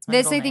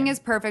this, I think, is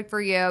perfect for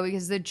you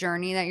because the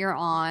journey that you're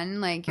on,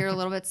 like you're a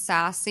little bit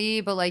sassy,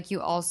 but like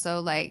you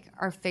also like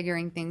are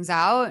figuring things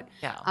out.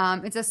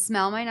 Yeah. It's a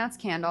Smell My Nuts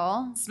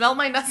candle. Smell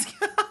my nuts.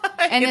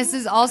 And this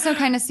is also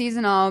kind of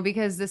seasonal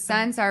because the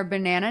scents are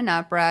banana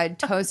nut bread,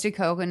 toasted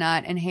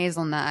coconut, and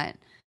hazelnut.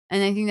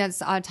 And I think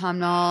that's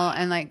autumnal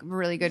and like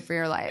really good for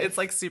your life. It's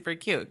like super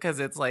cute because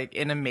it's like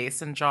in a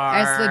mason jar.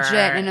 It's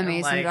legit in a and,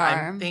 mason like,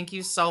 jar. Thank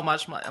you so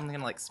much. I'm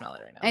gonna like smell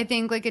it right now. I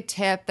think like a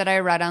tip that I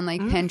read on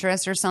like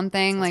Pinterest or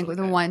something, like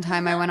the one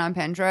time I went on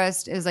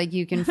Pinterest is like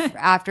you can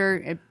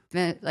after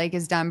it like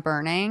is done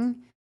burning,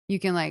 you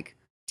can like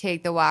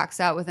take the wax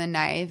out with a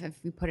knife if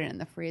you put it in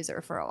the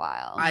freezer for a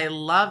while. I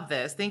love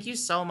this. Thank you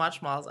so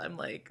much, Malls. I'm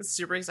like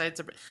super excited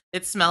to.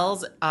 It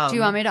smells. Do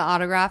you want me to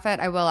autograph it?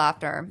 I will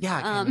after. Yeah.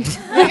 I'm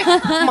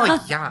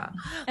like, yeah.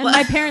 And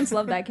my parents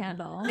love that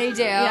candle. They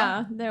do.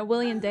 Yeah, they're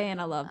Willie and Day, and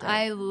I loved it.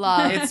 I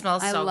love. It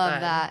smells so I love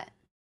good. that.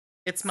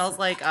 It smells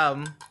like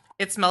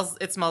It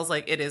smells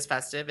like it is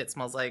festive. It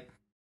smells like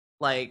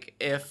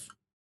if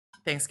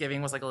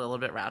Thanksgiving was like a little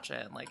bit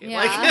ratchet and like it,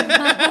 like Yeah.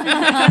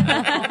 oh my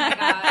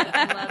god,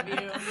 I love you.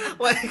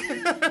 Like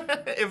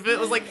if it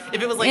was like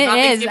It not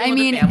is. Thanksgiving I with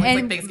mean, the family, it's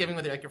and like Thanksgiving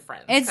with like your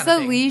friends. It's kind of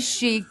the thing. least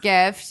chic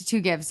gift to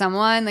give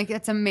someone. Like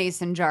it's a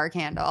mason jar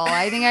candle.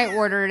 I think I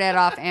ordered it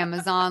off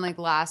Amazon like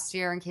last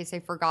year in case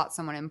I forgot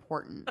someone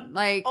important.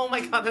 Like, oh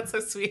my god, that's so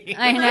sweet.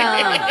 I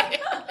know.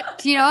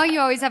 Do you know you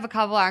always have a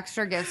couple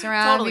extra gifts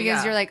around Totally, because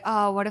yeah. you're like,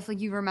 oh, what if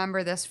like you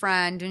remember this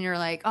friend and you're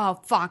like,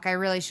 oh fuck, I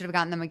really should have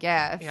gotten them a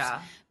gift.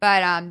 Yeah.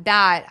 But I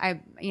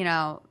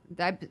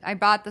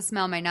bought the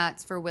Smell My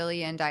Nuts for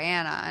Willie and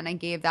Diana, and I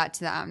gave that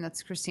to them.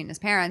 That's Christina's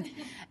parents.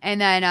 And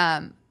then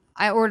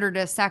I ordered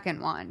a second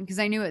one because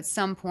I knew at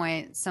some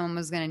point someone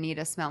was going to need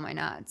a Smell My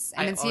Nuts,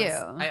 and it's you.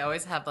 I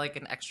always have like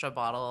an extra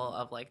bottle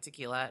of like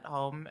tequila at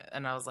home,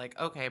 and I was like,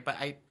 okay, but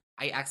I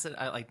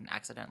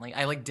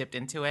dipped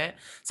into it.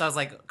 So I was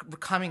like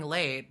coming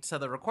late to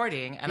the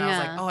recording, and I was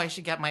like, oh, I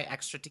should get my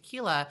extra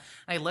tequila.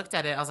 And I looked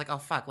at it, I was like, oh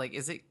fuck, like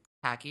is it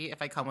tacky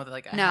if I come with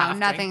like a half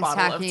drink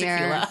bottle of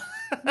tequila?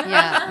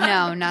 Yeah,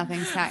 no,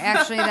 nothing's tacky.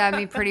 Actually, that'd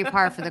be pretty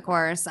par for the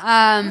course.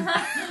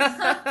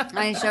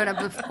 I showed up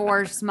with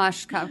 4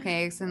 smushed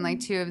cupcakes and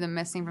like 2 of them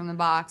missing from the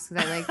box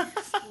because I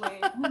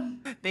like.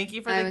 Thank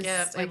you for the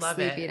gift. I love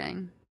it.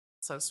 Eating.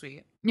 So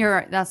sweet.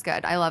 That's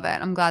good. I love it.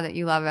 I'm glad that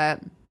you love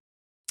it.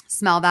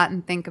 Smell that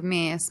and think of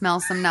me. Smell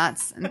some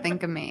nuts and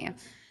think of me.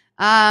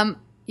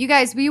 You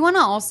guys, we want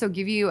to also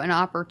give you an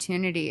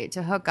opportunity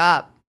to hook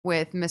up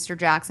with Mr.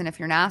 Jackson if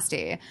you're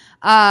nasty.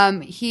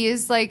 He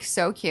is like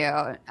so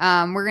cute.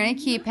 We're going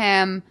to keep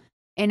him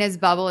in his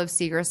bubble of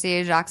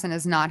secrecy. Jackson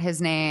is not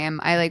his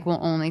name. I like will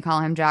only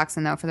call him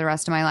Jackson though for the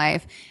rest of my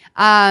life.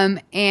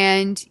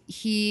 And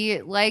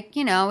he like,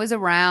 you know, is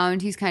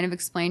around. He's kind of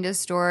explained his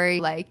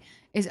story, like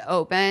is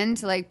open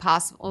to like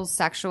possible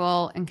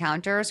sexual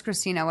encounters.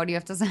 Christina, what do you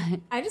have to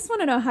say? I just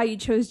want to know how you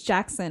chose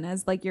Jackson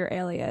as like your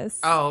alias.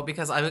 Oh,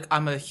 because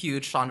I'm a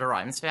huge Shonda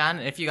Rhimes fan.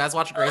 And if you guys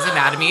watch Grey's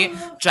Anatomy,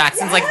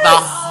 Jackson's like the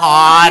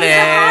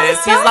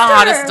hottest. He's the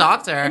hottest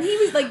doctor. And he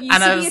was like,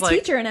 used to be a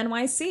teacher in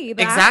NYC.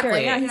 The exactly.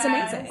 Actor. Yeah, he's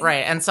amazing.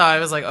 Right. And so I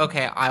was like,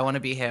 okay, I want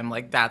to be him.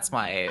 Like that's who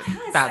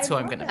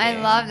I'm going to be.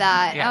 I love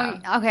that.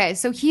 Yeah. Okay,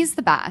 so he's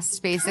the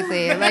best,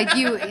 basically. Like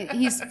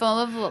he's full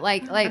of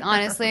like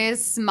honestly,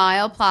 his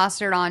smile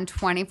plastered on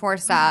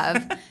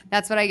 24/7.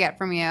 That's what I get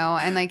from you,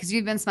 and like because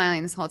you've been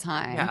smiling this whole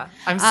time. Yeah,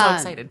 I'm so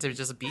excited to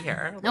just be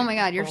here. Oh my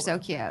god, you're so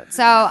cute.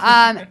 So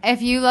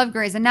if you love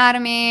Grey's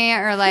Anatomy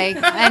or like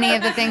any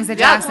of the things that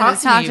Jackson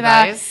has talked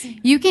about,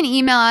 you can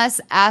email us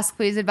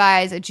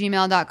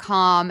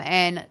askpleaseadvise@gmail.com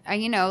and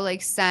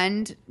like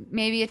send,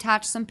 maybe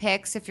attach some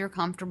pics if you're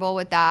comfortable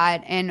with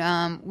that,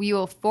 and we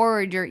will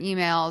forward your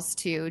emails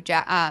to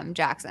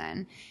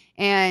Jackson,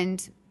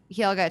 and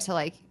he'll get to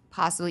like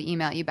possibly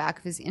email you back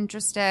if he's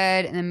interested,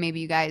 and then maybe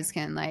you guys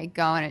can like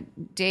go on a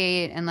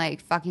date and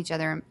like fuck each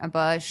other in a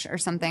bush or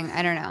something.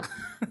 I don't know.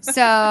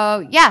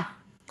 So yeah.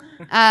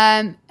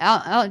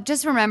 I'll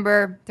just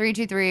remember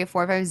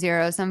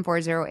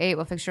 323-450-7408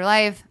 will fix your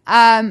life.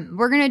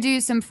 We're gonna do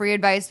some free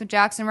advice with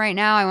Jackson right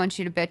now. I want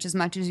you to bitch as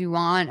much as you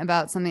want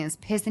about something that's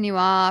pissing you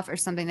off or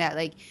something that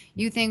like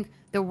you think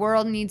the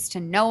world needs to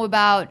know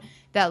about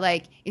that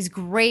like is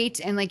great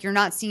and like you're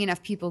not seeing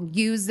enough people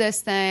use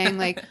this thing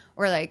like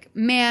or like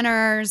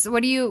manners?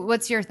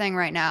 What's your thing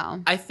right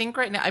now? I think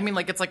right now, I mean,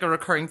 like it's like a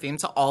recurring theme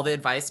to all the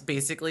advice.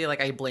 Basically,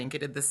 like I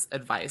blanketed this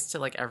advice to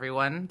like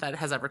everyone that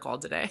has ever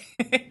called today.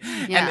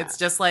 And it's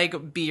just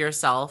like be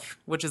yourself,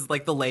 which is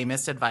like the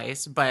lamest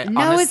advice, but no,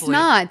 honestly, it's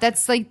not.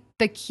 That's like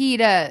the key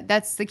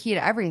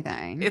to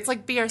everything. It's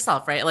like be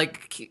yourself, right?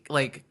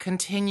 Like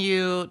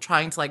continue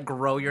trying to like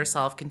grow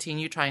yourself,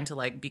 continue trying to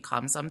like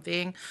become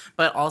something,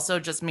 but also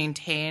just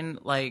maintain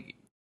like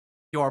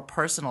your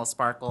personal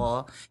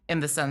sparkle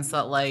in the sense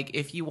that like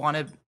if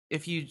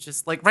you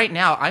just like right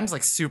now I'm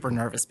like super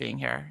nervous being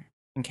here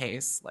in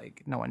case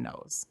like no one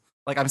knows.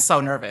 Like I'm so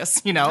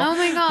nervous, you know? Oh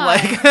my God.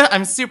 Like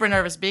I'm super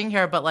nervous being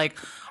here, but like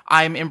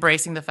I'm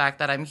embracing the fact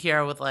that I'm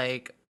here with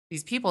like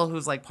these people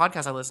whose like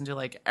podcasts I listen to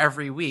like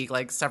every week,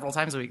 like several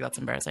times a week. That's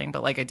embarrassing,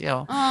 but like I do.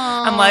 Aww.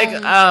 I'm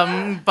like,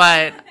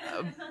 but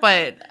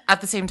at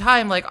the same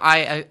time, like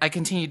I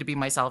continue to be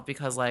myself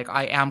because like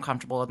I am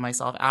comfortable with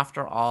myself.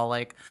 After all,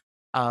 like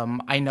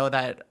I know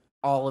that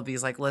all of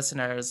these like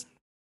listeners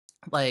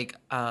like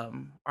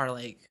are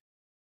like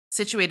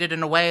situated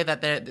in a way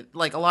that they're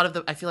like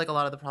I feel like a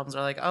lot of the problems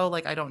are like, oh,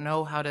 like I don't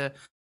know how to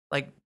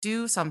like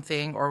do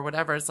something or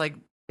whatever. It's like,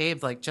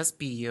 babe, like just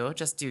be you,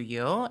 just do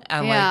you,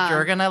 and like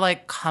you're gonna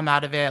like come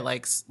out of it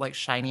like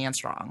shiny and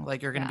strong.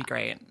 Like you're gonna be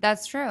great.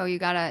 That's true.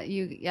 It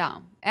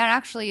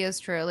actually is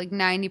true. Like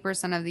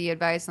 90% of the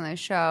advice on the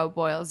show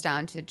boils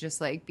down to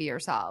just like be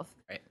yourself.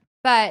 Right.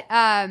 But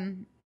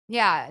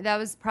yeah, that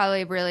was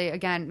probably really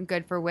again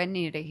good for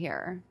Whitney to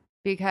hear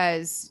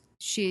because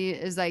she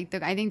is like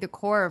I think the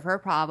core of her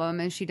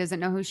problem is she doesn't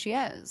know who she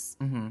is,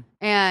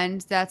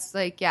 and that's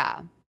like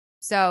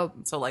So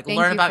like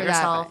learn about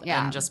yourself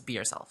and just be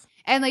yourself.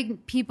 And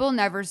like people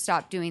never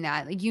stop doing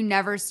that. Like you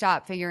never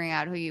stop figuring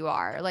out who you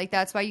are. Like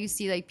that's why you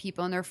see like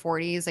people in their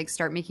 40s like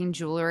start making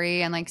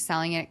jewelry and like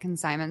selling it at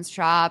consignment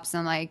shops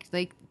and like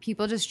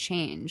people just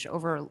change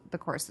over the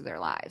course of their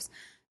lives.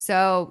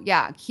 So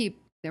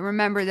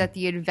remember that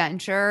the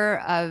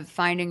adventure of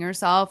finding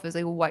yourself is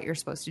like what you're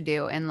supposed to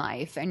do in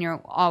life and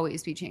you'll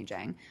always be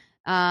changing.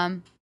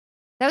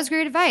 That was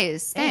great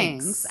advice.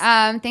 Thanks.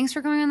 Thanks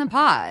for coming on the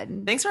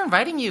pod. Thanks for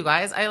inviting you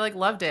guys. I like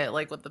loved it,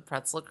 like with the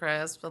pretzel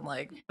crisp and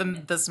like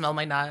the smell of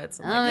my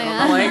nuts and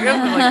like,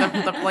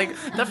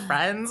 the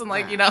friends and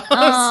like you know.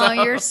 Oh,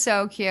 you're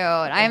so cute.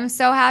 I am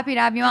so happy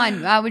to have you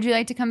on. Would you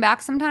like to come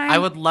back sometime? I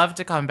would love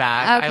to come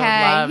back. Okay. I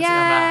would love to come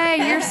back.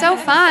 You're so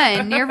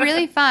fun. You're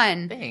really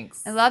fun.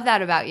 Thanks. I love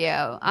that about you.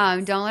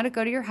 Don't let it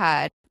go to your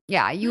head.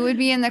 Yeah, you would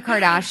be in the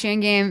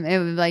Kardashian game. It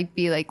would like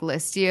be like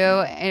list you,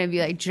 and it'd be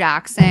like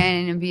Jackson,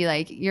 and it'd be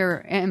like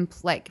your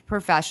like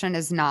profession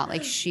is not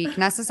like chic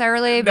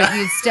necessarily, but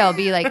you'd still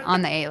be like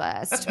on the A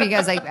list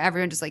because like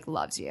everyone just like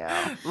loves you.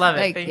 Love it.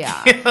 Like Thank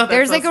you.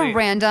 There's so like sweet. a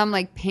random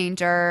like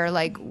painter,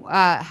 like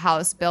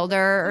house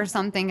builder or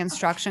something,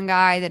 construction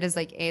guy that is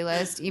like A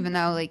list, even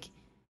though like.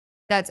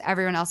 That's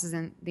everyone else is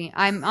in the.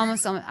 I'm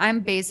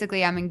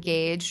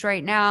engaged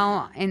right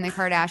now in the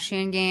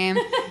Kardashian game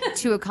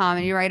to a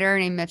comedy writer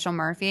named Mitchell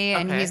Murphy,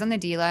 and he's on the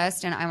D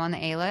list and I'm on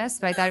the A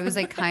list. But I thought it was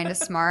like kind of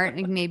smart.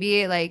 Like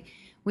maybe like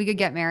we could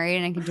get married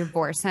and I could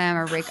divorce him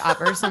or break up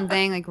or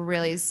something like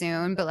really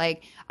soon. But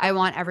like I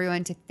want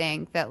everyone to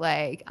think that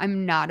like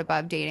I'm not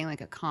above dating like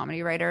a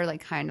comedy writer,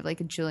 like kind of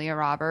like a Julia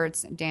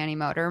Roberts, Danny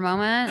Moder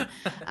moment.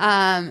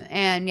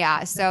 And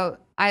yeah, so.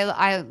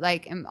 I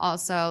like am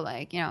also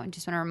like, you know,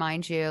 just want to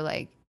remind you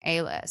like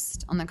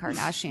A-list on the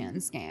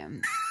Kardashians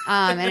game.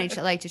 And I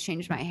like to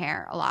change my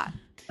hair a lot.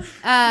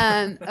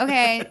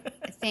 Okay.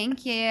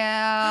 Thank you.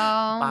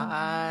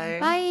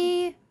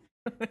 Bye.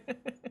 Bye.